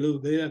very, very little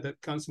data that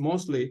comes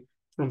mostly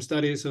from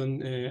studies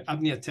on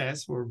apnea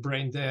tests or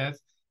brain death,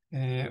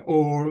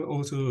 or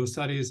also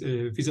studies,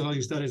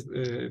 physiologic studies,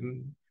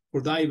 for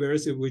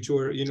divers, which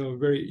were, you know,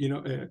 very, you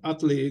know,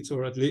 athletes,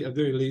 or at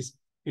very least,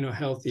 you know,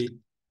 healthy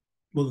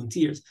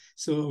volunteers.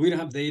 So we don't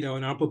have data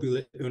on our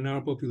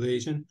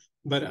population,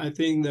 but I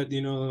think that,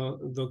 you know,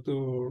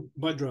 Dr.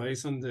 Badra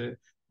is on the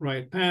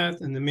right path,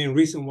 and the main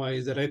reason why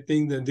is that I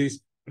think that this,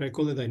 what I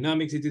call the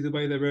dynamic CT2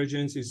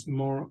 biodivergence, is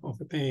more of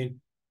a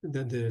pain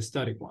than the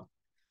static one.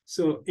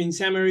 So in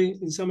summary,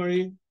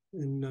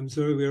 and I'm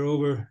sorry we're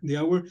over the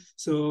hour,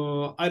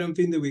 so I don't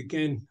think that we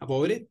can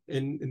avoid it,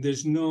 and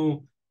there's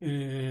no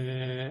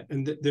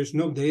there's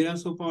no data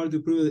so far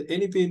to prove that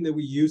anything that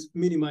we use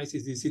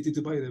minimizes the CT2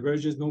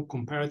 biodivergence. No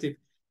comparative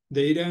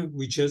data.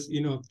 We just,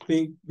 you know,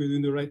 think we're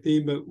doing the right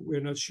thing, but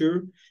we're not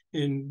sure.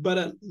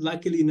 But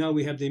luckily now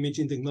we have the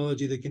imaging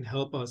technology that can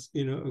help us,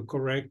 you know,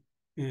 correct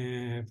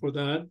for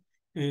that.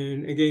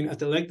 And again,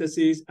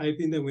 atelectasis, I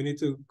think that we need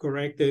to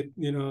correct it,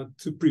 you know,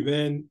 to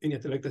prevent any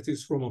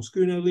atelectasis from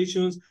obscuring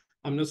lesions.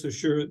 I'm not so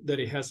sure that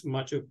it has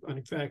much of an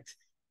effect,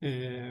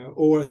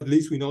 or at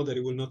least we know that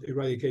it will not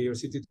eradicate your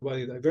CT2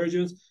 body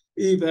divergence.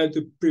 If I have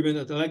to prevent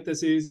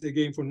atelectasis,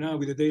 again, for now,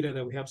 with the data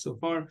that we have so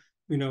far,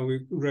 you know,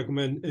 we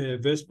recommend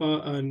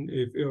VESPA, and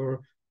if your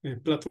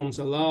platforms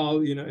allow,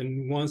 you know,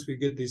 and once we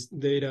get this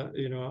data,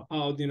 you know,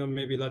 out, you know,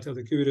 maybe lateral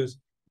decubitus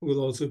will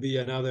also be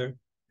another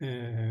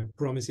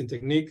promising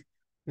technique,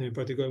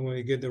 particularly when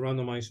we get the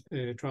randomized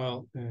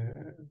trial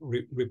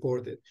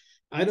reported.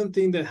 I don't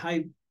think that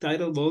high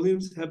tidal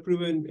volumes have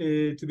proven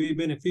to be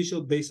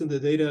beneficial based on the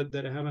data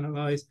that I have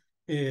analyzed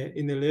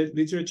in the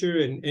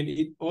literature, and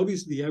it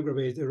obviously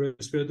aggravates the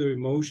respiratory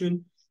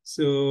motion.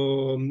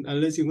 So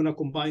unless you're going to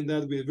combine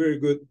that with very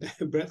good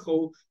breath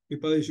hold, it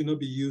probably should not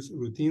be used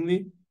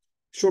routinely.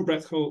 Short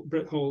breath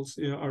holds,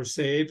 you know, are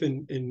safe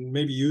and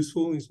maybe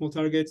useful in small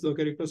targets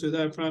located close to the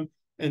diaphragm,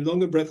 and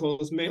longer breath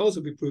holds may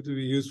also be proved to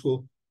be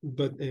useful,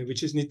 but we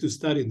just need to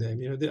study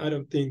them. You know, I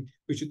don't think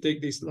we should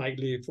take this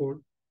lightly. 4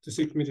 to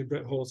 6 minute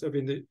breath holds. I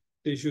mean,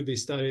 they should be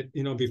studied,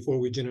 you know, before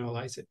we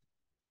generalize it.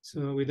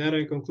 So with that,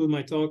 I conclude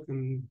my talk,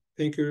 and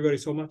thank you everybody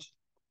so much.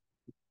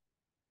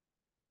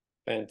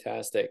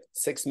 Fantastic.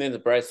 6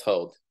 minute breath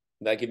hold.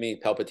 That give me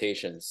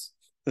palpitations.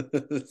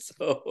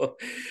 So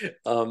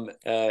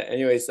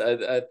anyways,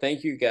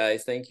 thank you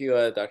guys. Thank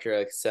you, Dr.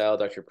 Excel,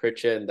 Dr.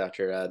 Pritchett, and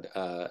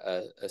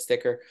Dr.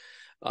 Sticker.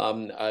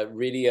 I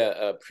really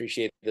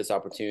appreciate this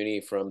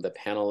opportunity from the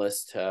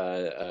panelists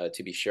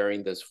to be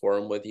sharing this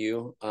forum with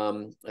you,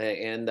 and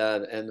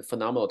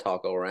phenomenal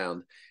talk all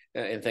around.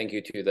 And thank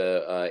you to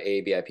the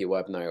AABIP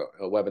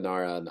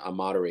webinar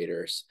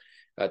moderators,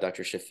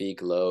 Dr.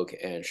 Shafiq, Logue,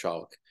 and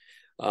Shalk,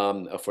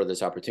 for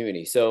this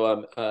opportunity.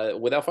 So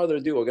without further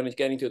ado, we're going to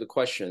get into the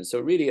questions. So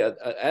really,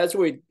 as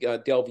we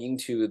delve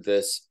into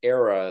this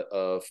era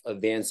of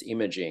advanced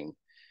imaging,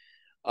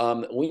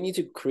 we need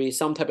to create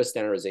some type of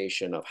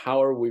standardization of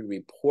how are we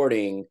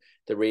reporting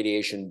the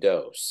radiation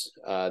dose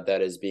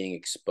that is being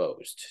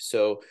exposed.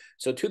 So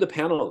to the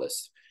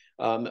panelists,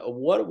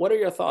 What are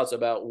your thoughts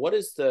about what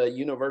is the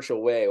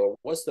universal way, or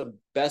what's the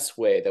best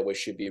way that we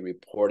should be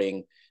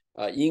reporting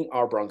in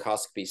our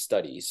bronchoscopy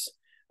studies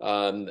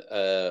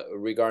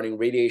regarding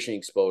radiation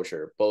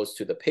exposure, both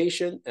to the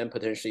patient and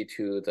potentially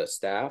to the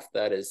staff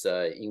that is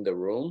in the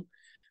room?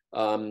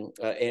 And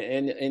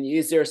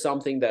is there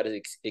something that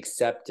is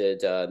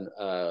accepted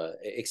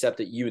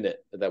unit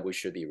that we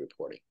should be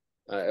reporting?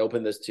 I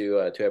open this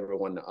to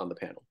everyone on the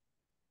panel.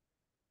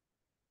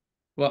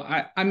 Well,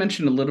 I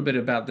mentioned a little bit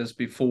about this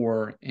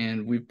before,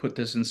 and we've put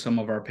this in some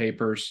of our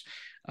papers.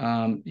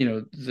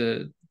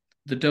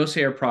 The dose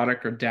air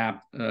product, or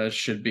DAP,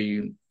 should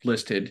be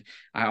listed.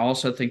 I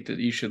also think that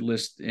you should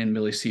list in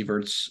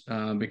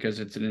millisieverts because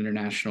it's an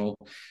international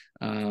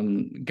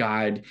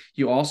guide.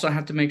 You also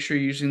have to make sure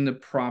you're using the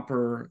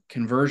proper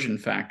conversion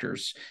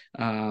factors.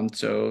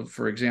 So,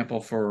 for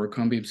example, for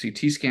cone beam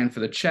CT scan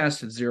for the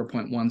chest, it's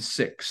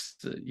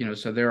 0.16.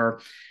 So there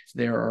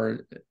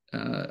are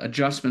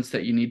adjustments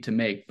that you need to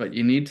make, but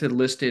you need to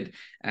list it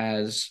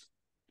as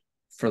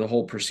for the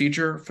whole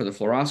procedure, for the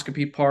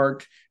fluoroscopy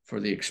part, for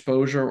the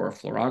exposure or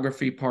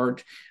fluorography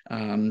part,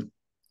 and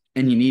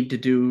you need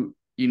to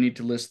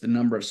list the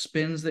number of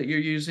spins that you're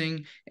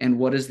using and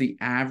what is the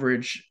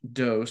average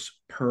dose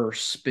per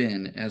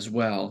spin as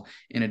well,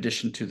 in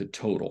addition to the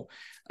total.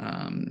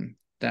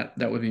 That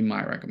would be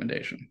my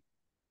recommendation.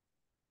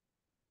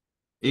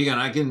 Again,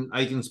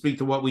 I can speak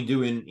to what we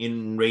do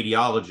in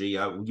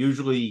radiology.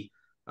 Usually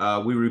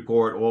we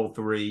report all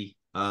three.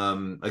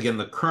 Again,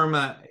 the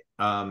Kerma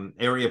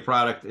area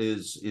product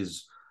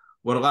is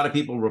what a lot of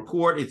people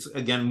report. It's,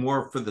 again,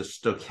 more for the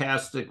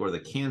stochastic or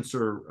the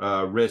cancer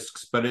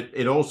risks, but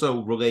it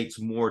also relates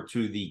more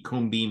to the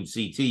cone beam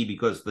CT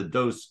because the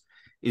dose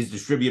is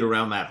distributed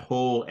around that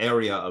whole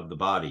area of the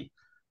body.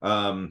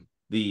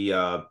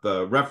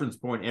 The reference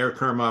point air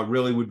Kerma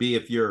really would be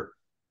if you're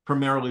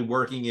primarily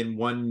working in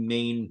one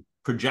main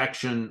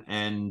projection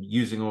and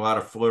using a lot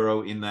of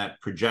fluoro in that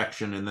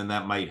projection, and then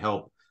that might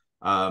help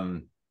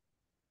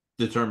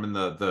determine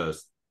the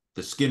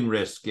skin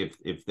risk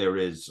if there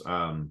is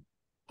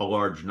a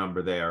large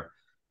number there.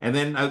 And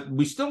then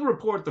we still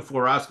report the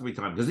fluoroscopy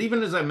time, because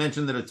even as I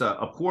mentioned that it's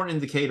a poor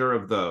indicator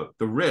of the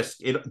risk,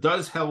 it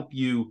does help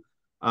you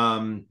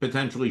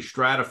potentially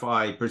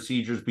stratify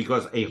procedures,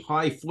 because a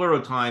high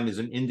fluoro time is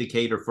an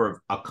indicator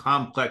for a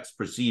complex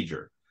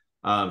procedure.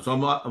 So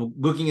I'm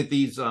looking at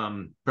these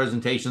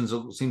presentations.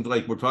 It seems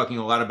like we're talking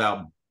a lot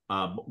about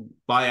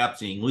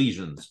biopsying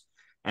lesions,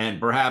 and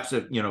perhaps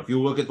if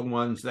you look at the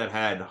ones that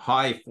had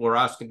high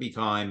fluoroscopy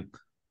time,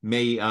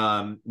 may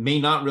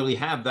not really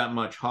have that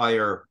much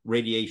higher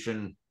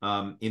radiation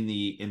in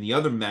the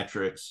other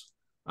metrics,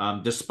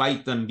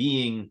 despite them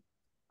being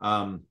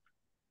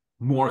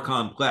more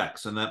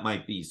complex, and that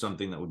might be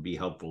something that would be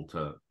helpful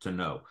to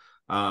know.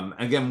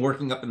 Again,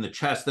 working up in the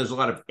chest, there's a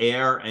lot of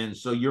air, and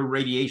so your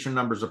radiation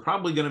numbers are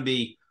probably going to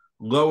be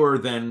lower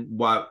than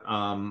what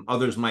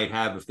others might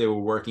have if they were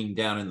working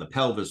down in the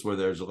pelvis, where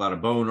there's a lot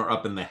of bone, or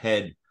up in the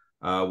head,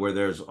 where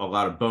there's a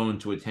lot of bone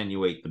to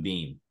attenuate the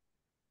beam.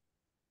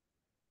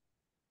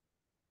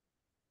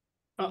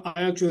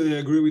 I actually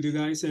agree with you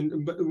guys,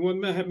 but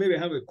maybe I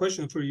have a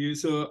question for you.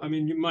 So, I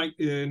mean, you might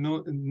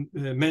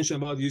mention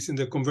about using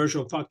the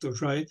conversion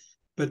factors, right?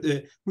 But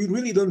we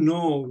really don't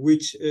know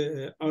which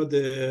are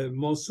the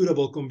most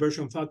suitable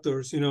conversion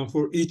factors,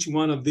 for each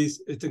one of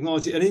these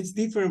technology, and it's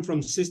different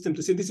from system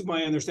to system. This is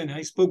my understanding.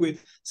 I spoke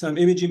with some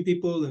imaging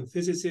people and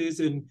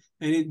physicists, and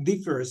it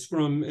differs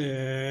from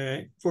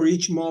for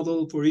each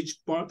model, for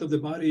each part of the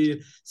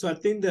body. So I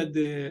think that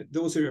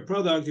those are your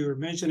products you were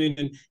mentioning,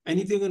 and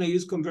if they're going to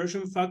use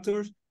conversion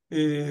factors,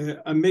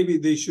 and maybe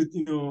they should,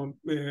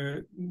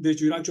 they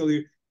should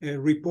actually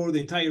report the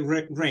entire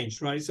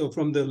range, right? So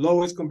from the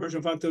lowest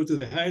conversion factor to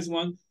the highest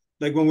one,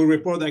 like when we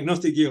report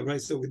diagnostic yield, right?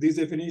 So with this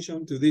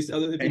definition to this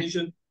other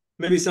definition,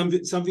 maybe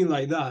something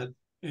like that.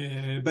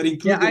 But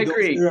include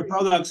those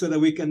products so that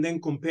we can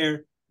then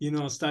compare,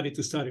 study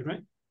to study,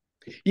 right?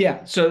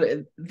 Yeah,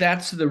 so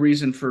that's the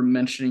reason for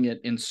mentioning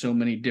it in so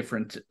many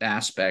different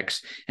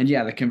aspects. And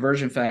yeah, the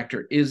conversion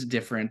factor is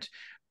different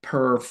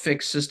per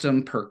fixed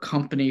system, per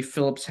company.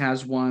 Philips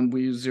has one.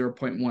 We use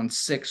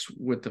 0.16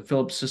 with the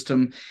Philips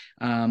system.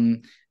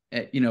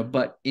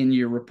 But in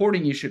your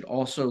reporting, you should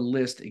also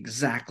list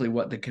exactly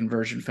what the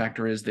conversion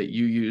factor is that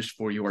you used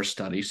for your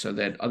study, so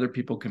that other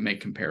people can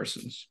make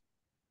comparisons.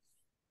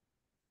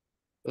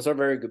 Those are a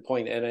very good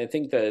point, and I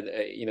think that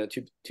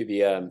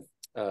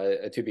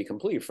to be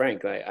completely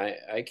frank,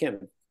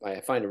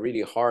 I find it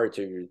really hard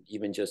to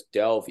even just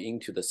delve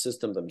into the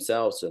system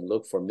themselves and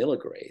look for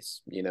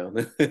milligrays,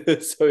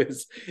 so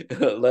it's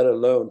let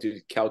alone to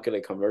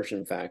calculate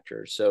conversion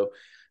factors.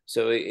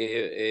 So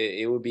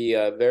it would be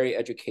very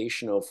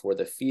educational for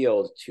the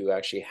field to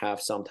actually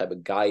have some type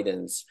of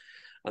guidance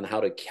on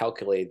how to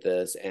calculate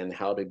this, and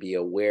how to be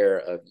aware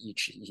of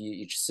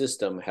each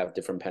system have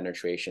different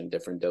penetration,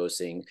 different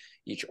dosing,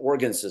 each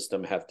organ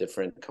system have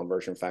different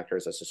conversion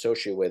factors that's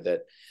associated with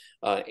it,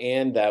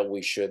 and that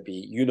we should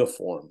be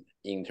uniform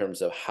in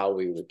terms of how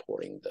we're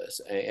reporting this,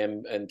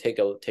 and take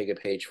a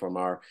page from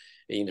our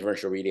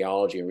interventional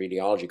radiology and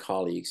radiology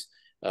colleagues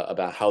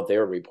about how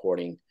they're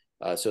reporting,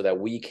 so that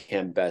we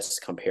can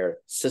best compare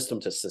system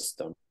to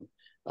system.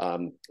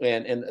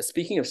 And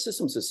speaking of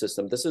system to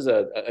system, this is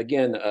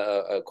again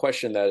a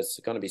question that is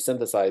going to be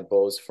synthesized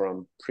both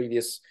from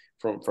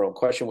a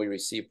question we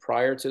received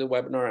prior to the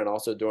webinar and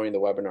also during the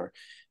webinar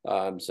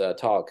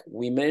talk.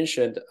 We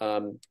mentioned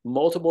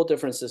multiple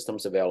different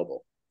systems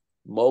available: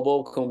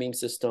 mobile cone beam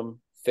system,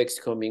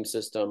 fixed cone beam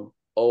system,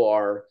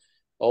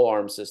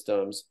 O-arm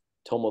systems,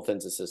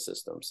 tomosynthesis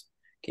systems.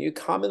 Can you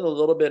comment a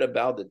little bit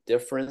about the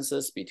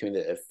differences between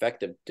the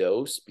effective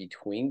dose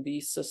between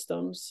these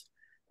systems?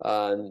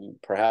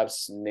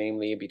 Perhaps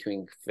namely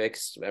between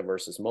fixed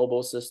versus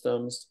mobile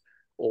systems,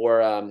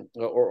 or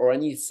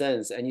any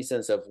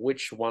sense of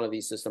which one of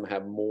these systems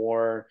have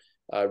more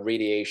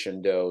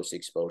radiation dose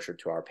exposure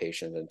to our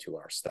patient and to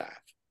our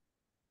staff?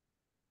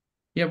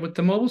 Yeah, with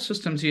the mobile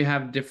systems, you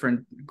have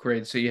different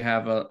grades. So you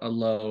have a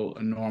low,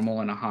 a normal,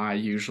 and a high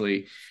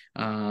usually.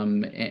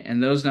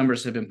 And those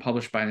numbers have been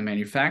published by the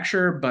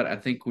manufacturer, but I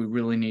think we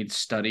really need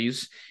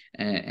studies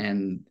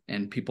and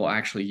people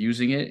actually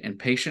using it in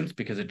patients,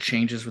 because it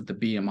changes with the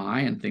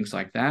BMI and things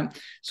like that.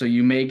 So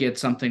you may get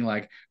something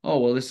like, oh,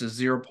 well, this is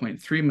 0.3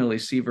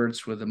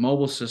 millisieverts with a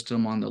mobile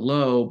system on the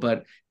low,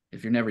 but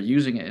if you're never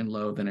using it in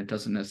low, then it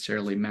doesn't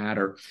necessarily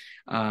matter.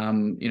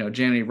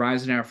 Janet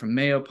Reisenauer from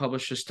Mayo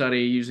published a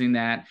study using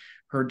that.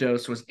 Her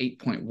dose was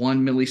 8.1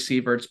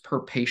 millisieverts per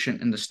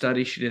patient in the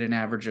study. She did an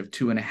average of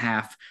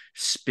 2.5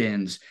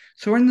 spins.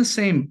 So we're in the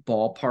same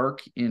ballpark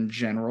in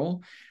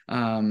general.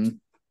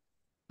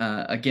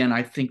 Again,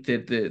 I think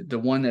that the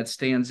one that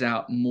stands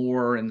out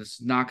more, and this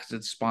is not because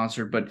it's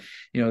sponsored, but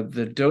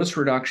the dose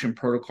reduction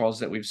protocols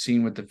that we've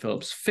seen with the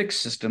Philips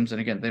fixed systems,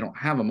 and again, they don't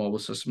have a mobile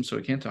system, so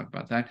we can't talk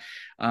about that.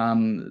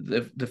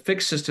 The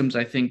fixed systems,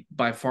 I think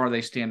by far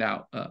they stand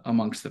out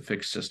amongst the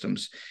fixed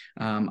systems.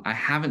 I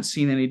haven't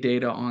seen any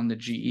data on the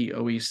GE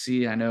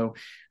OEC. I know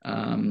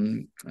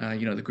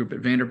the group at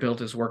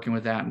Vanderbilt is working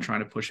with that and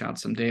trying to push out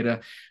some data.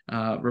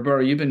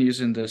 Roberto, you've been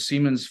using the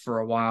Siemens for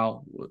a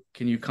while.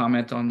 Can you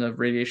comment on the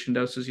radiation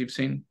doses you've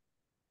seen?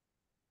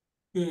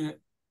 Yeah,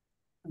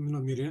 I'm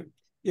not muted.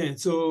 Yeah,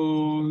 so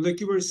like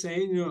you were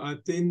saying, I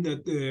think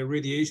that the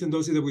radiation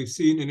doses that we've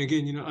seen, and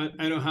again,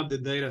 I don't have the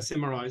data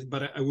summarized,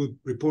 but I would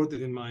report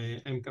it in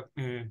my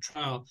MCAP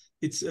trial.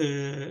 It's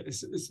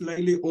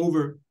slightly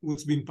over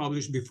what's been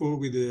published before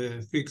with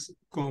the fixed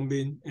cone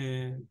beam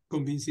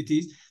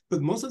CTs,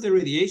 but most of the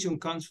radiation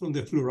comes from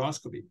the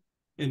fluoroscopy,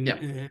 and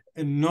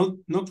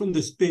not from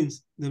the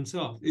spins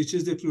themselves. It's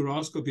just the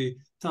fluoroscopy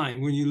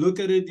time. When you look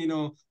at it,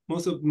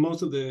 most of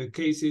the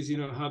cases,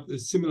 have a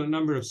similar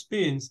number of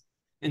spins,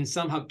 and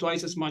some have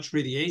twice as much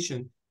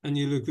radiation. And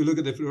you look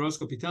at the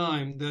fluoroscopy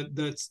time,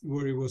 that's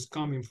where it was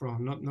coming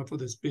from, not for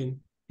the spin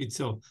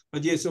itself.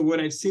 But yeah, so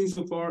what I've seen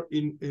so far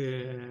in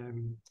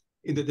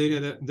the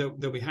data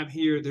that we have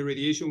here, the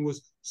radiation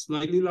was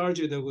slightly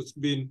larger than what's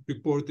been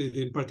reported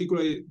in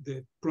particularly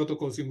the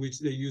protocols in which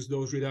they use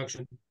dose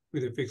reduction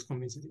with a fixed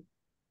cone beam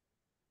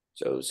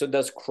CT. So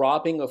does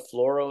cropping a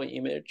fluoro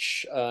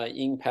image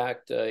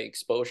impact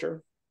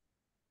exposure?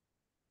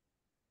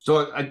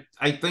 So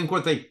I think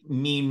what they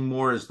mean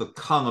more is the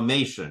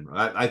collimation.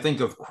 I think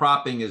of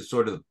cropping as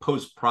sort of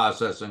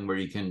post-processing, where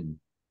you can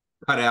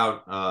cut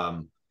out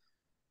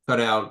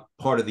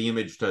part of the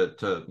image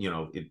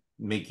to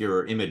make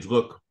your image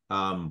look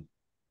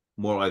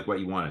more like what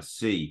you want to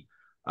see.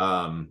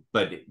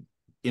 But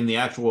in the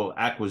actual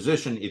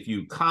acquisition, if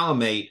you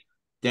collimate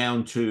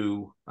down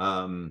to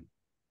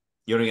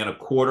you're going to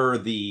quarter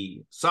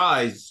the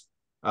size,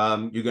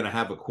 you're going to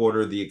have a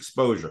quarter the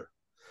exposure.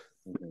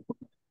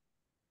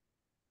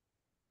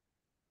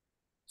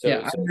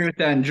 I agree with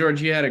that. And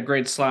George, you had a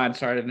great slide.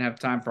 Sorry, I didn't have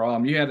time for all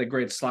of them. You had a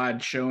great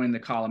slide showing the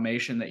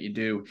collimation that you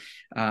do,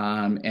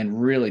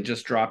 and really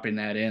just dropping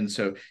that in.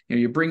 So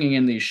you're bringing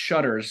in these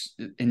shutters,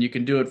 and you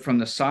can do it from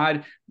the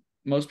side.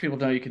 Most people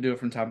know you can do it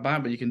from top to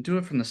bottom, but you can do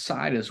it from the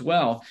side as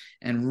well,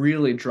 and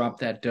really drop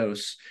that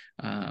dose.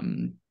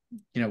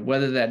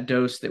 Whether that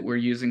dose that we're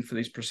using for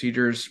these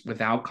procedures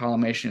without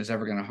collimation is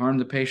ever going to harm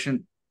the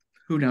patient,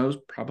 who knows?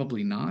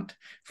 Probably not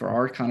for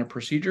our kind of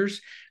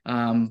procedures,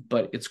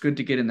 but it's good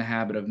to get in the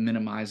habit of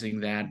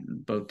minimizing that,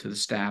 both to the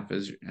staff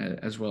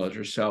as well as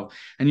yourself.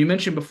 And you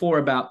mentioned before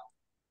about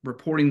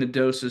reporting the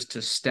doses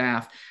to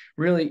staff.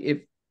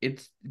 Really,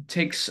 it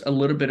takes a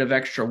little bit of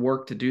extra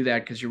work to do that,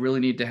 because you really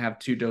need to have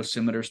 2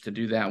 dosimeters to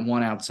do that,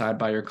 one outside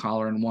by your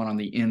collar and one on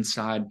the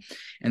inside.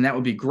 And that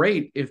would be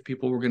great if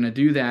people were going to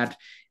do that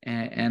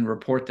and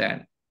report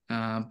that,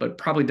 but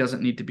probably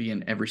doesn't need to be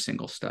in every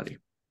single study.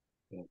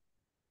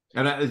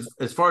 And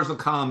as far as the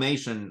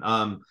collimation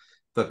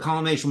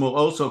will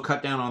also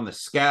cut down on the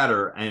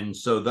scatter, and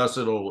so thus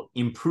it'll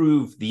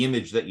improve the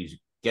image that you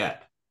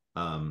get.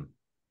 So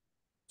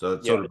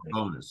it's sort of a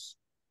bonus.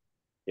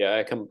 Yeah,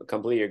 I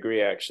completely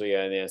agree, actually.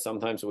 And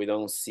sometimes we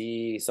don't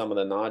see some of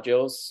the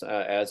nodules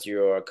as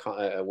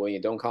when you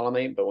don't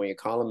collimate, but when you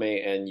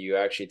collimate and you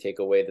actually take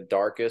away the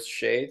darkest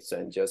shades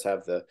and just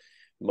have the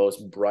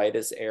most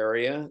brightest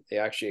area, they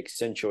actually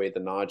accentuate the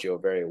nodule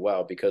very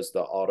well because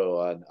the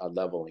auto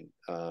leveling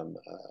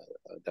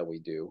that we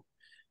do.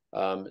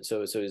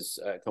 So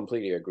I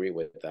completely agree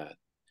with that.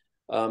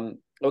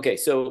 Okay,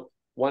 so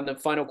one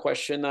final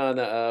question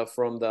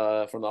from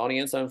the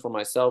audience and from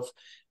myself.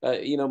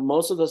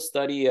 Most of the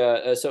study,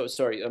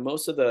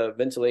 most of the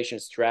ventilation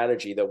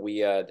strategy that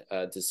we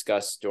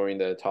discussed during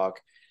the talk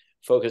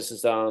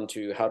focuses on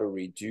to how to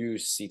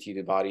reduce CT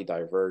to body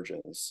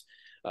divergence.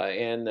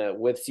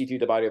 With CT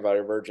to body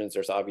divergence,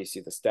 there's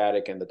obviously the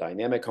static and the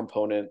dynamic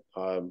component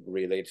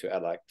related to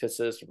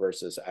atelectasis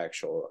versus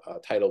actual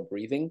tidal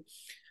breathing.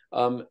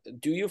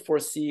 Do you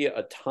foresee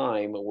a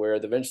time where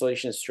the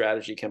ventilation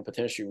strategy can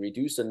potentially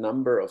reduce the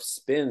number of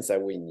spins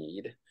that we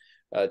need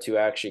to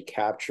actually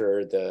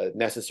capture the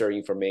necessary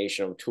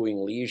information of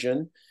tuning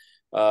lesion?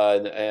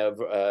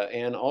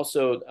 And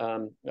also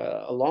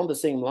along the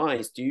same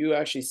lines, do you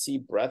actually see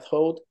breath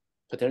hold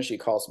potentially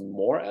cause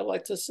more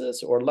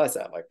atelectasis or less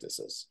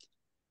atelectasis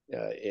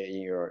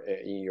in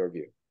your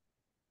view?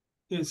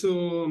 Yeah,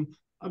 so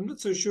I'm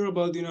not so sure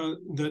about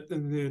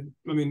that.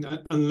 I mean,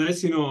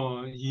 unless you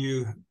don't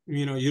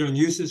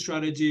use the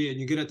strategy and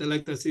you get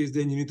atelectasis,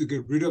 then you need to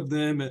get rid of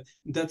them.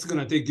 That's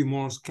gonna take you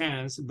more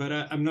scans, but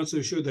I'm not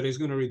so sure that it's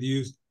gonna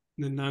reduce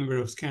the number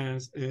of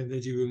scans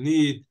that you will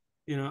need.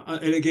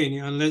 And again,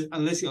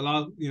 unless you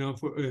allow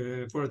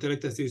for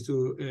atelectasis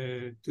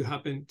to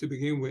happen to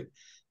begin with.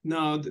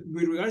 Now,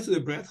 with regards to the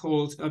breath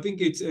holds, I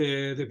think it's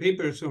the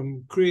papers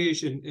from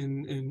Krish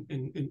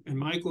and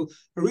Michael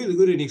are really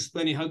good in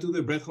explaining how to do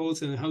the breath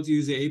holds and how to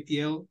use the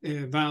APL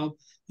valve,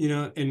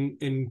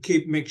 and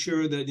make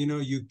sure that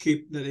you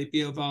keep that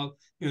APL valve,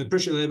 the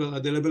pressure level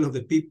at the level of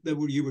the PEEP that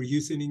you were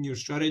using in your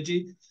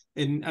strategy.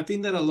 And I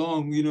think that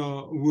alone,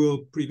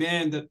 will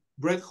prevent that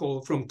breath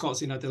hold from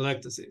causing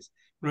atelectasis.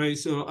 Right.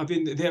 So I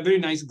think they have very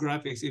nice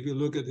graphics if you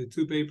look at the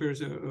two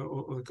papers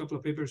or a couple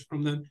of papers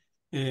from them.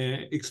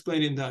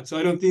 Explaining that. So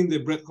I don't think the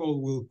breath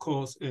hold will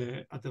cause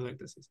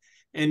atelectasis.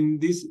 And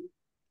these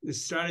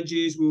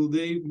strategies, will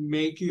they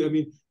make you,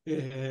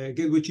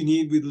 get what you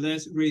need with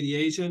less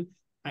radiation?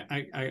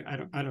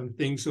 I don't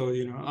think so.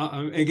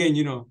 Again,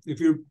 if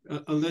you're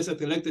unless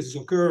atelectasis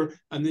occur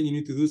and then you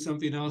need to do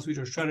something else with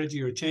your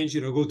strategy or change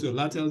it or go to a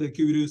lateral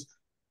decubitus,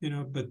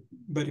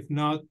 but if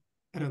not,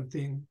 I don't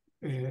think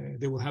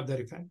they will have that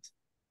effect.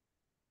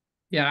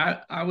 Yeah,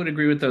 I would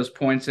agree with those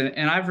points.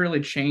 And I've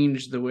really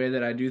changed the way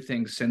that I do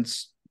things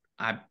since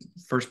I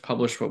first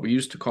published what we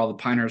used to call the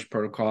Pinehurst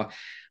protocol.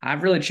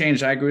 I've really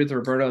changed. I agree with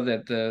Roberto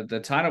that the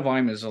tidal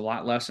volume is a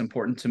lot less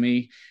important to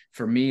me.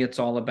 For me, it's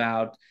all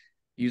about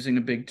using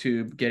a big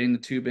tube, getting the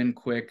tube in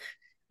quick.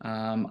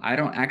 I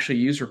don't actually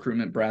use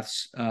recruitment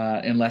breaths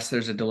unless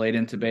there's a delayed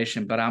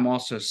intubation, but I'm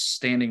also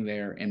standing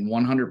there in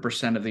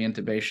 100% of the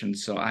intubation,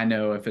 so I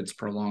know if it's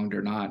prolonged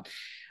or not.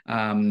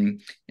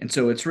 And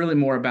so it's really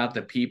more about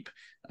the PEEP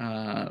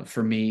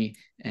for me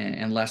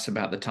and less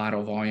about the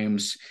tidal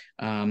volumes.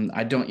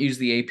 I don't use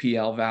the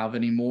APL valve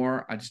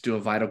anymore. I just do a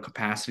vital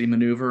capacity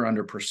maneuver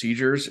under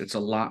procedures. It's a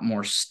lot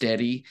more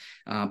steady,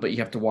 but you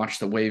have to watch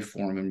the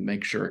waveform and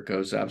make sure it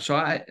goes up.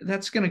 So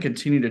that's going to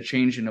continue to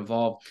change and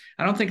evolve.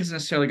 I don't think it's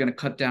necessarily going to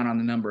cut down on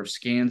the number of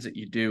scans that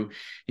you do.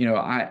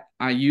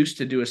 I used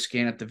to do a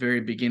scan at the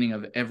very beginning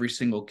of every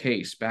single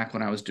case back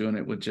when I was doing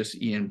it with just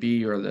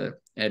ENB or the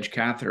edge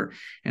catheter.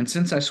 And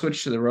since I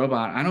switched to the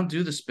robot, I don't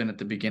do the spin at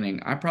the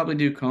beginning. I probably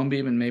do cone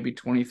beam in maybe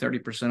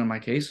 20-30% of my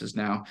cases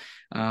now.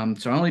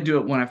 So I only do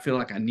it when I feel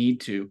like I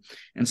need to.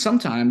 And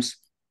sometimes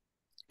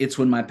it's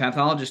when my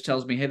pathologist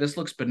tells me, hey, this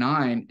looks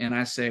benign. And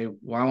I say,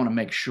 well, I want to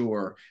make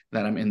sure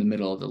that I'm in the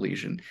middle of the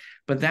lesion.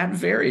 But that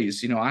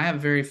varies. I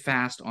have very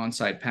fast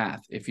on-site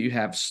path. If you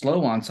have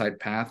slow on-site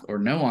path or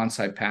no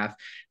on-site path,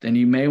 then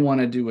you may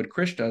want to do what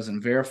Krish does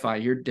and verify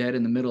you're dead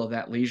in the middle of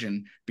that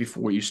lesion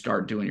before you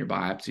start doing your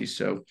biopsy.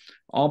 So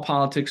all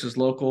politics is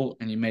local,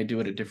 and you may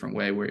do it a different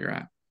way where you're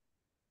at.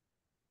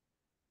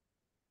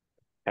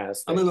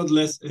 I'm a lot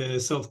less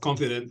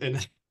self-confident,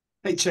 and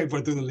I check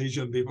for the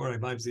lesion before I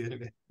biopsy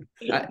anyway.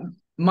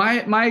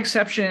 My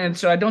exception, and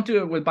so I don't do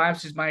it with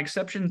biopsies. My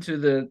exception to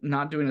the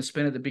not doing a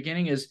spin at the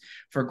beginning is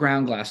for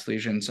ground glass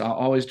lesions. I'll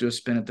always do a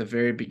spin at the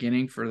very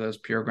beginning for those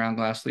pure ground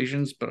glass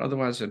lesions, but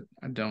otherwise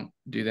I don't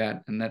do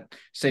that, and that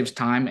saves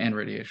time and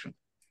radiation.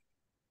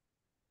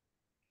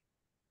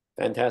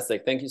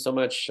 Fantastic. Thank you so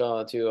much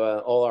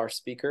to all our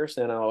speakers,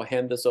 and I'll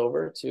hand this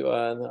over to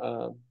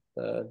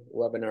the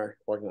webinar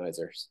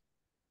organizers.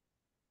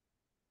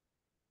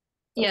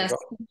 Yes,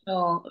 thank you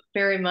all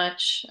very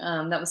much.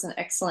 That was an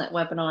excellent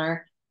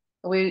webinar.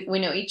 We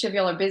know each of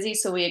y'all are busy,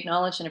 so we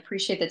acknowledge and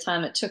appreciate the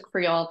time it took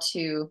for y'all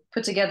to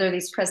put together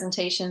these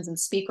presentations and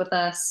speak with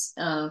us,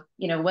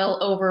 well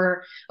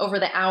over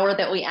the hour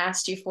that we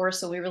asked you for,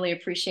 so we really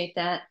appreciate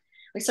that.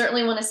 We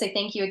certainly want to say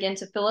thank you again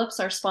to Philips,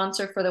 our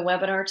sponsor for the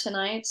webinar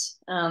tonight.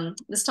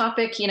 This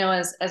topic,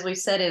 as we've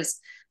said, is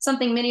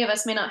something many of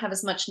us may not have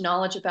as much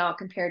knowledge about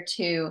compared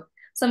to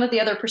some of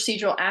the other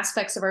procedural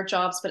aspects of our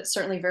jobs, but it's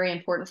certainly very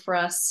important for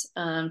us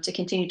to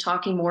continue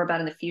talking more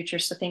about in the future.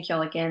 So thank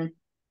y'all again.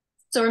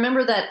 So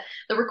remember that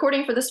the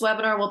recording for this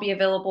webinar will be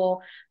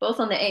available both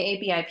on the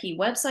AABIP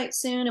website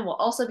soon, and will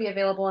also be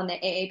available on the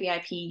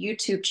AABIP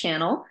YouTube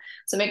channel.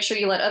 So make sure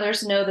you let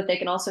others know that they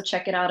can also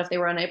check it out if they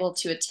were unable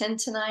to attend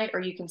tonight, or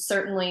you can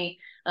certainly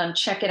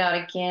check it out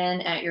again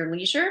at your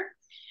leisure.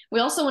 We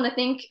also want to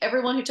thank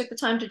everyone who took the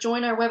time to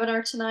join our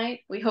webinar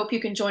tonight. We hope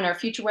you can join our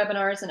future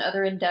webinars and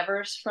other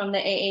endeavors from the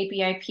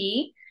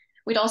AABIP.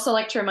 We'd also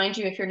like to remind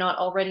you, if you're not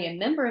already a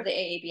member of the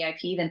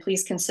AABIP, then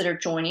please consider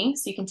joining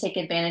so you can take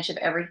advantage of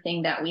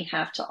everything that we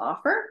have to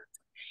offer.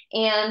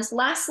 And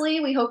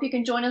lastly, we hope you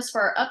can join us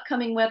for our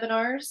upcoming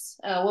webinars.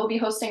 We'll be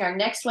hosting our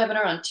next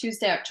webinar on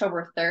Tuesday,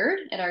 October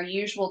 3rd at our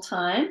usual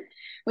time.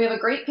 We have a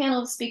great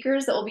panel of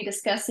speakers that will be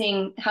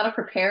discussing how to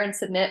prepare and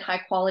submit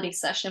high-quality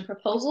session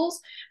proposals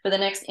for the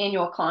next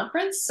annual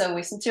conference. So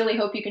we sincerely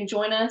hope you can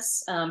join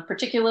us,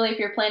 particularly if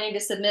you're planning to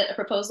submit a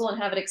proposal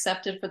and have it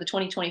accepted for the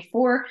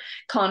 2024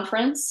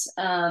 conference.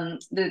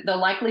 They'll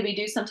likely be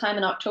due sometime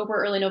in October,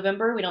 early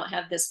November. We don't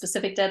have this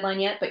specific deadline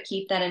yet, but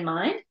keep that in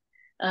mind.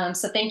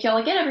 So thank you all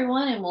again,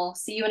 everyone, and we'll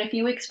see you in a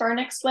few weeks for our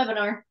next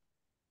webinar.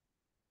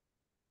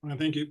 Well,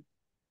 thank you.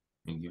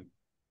 Thank you.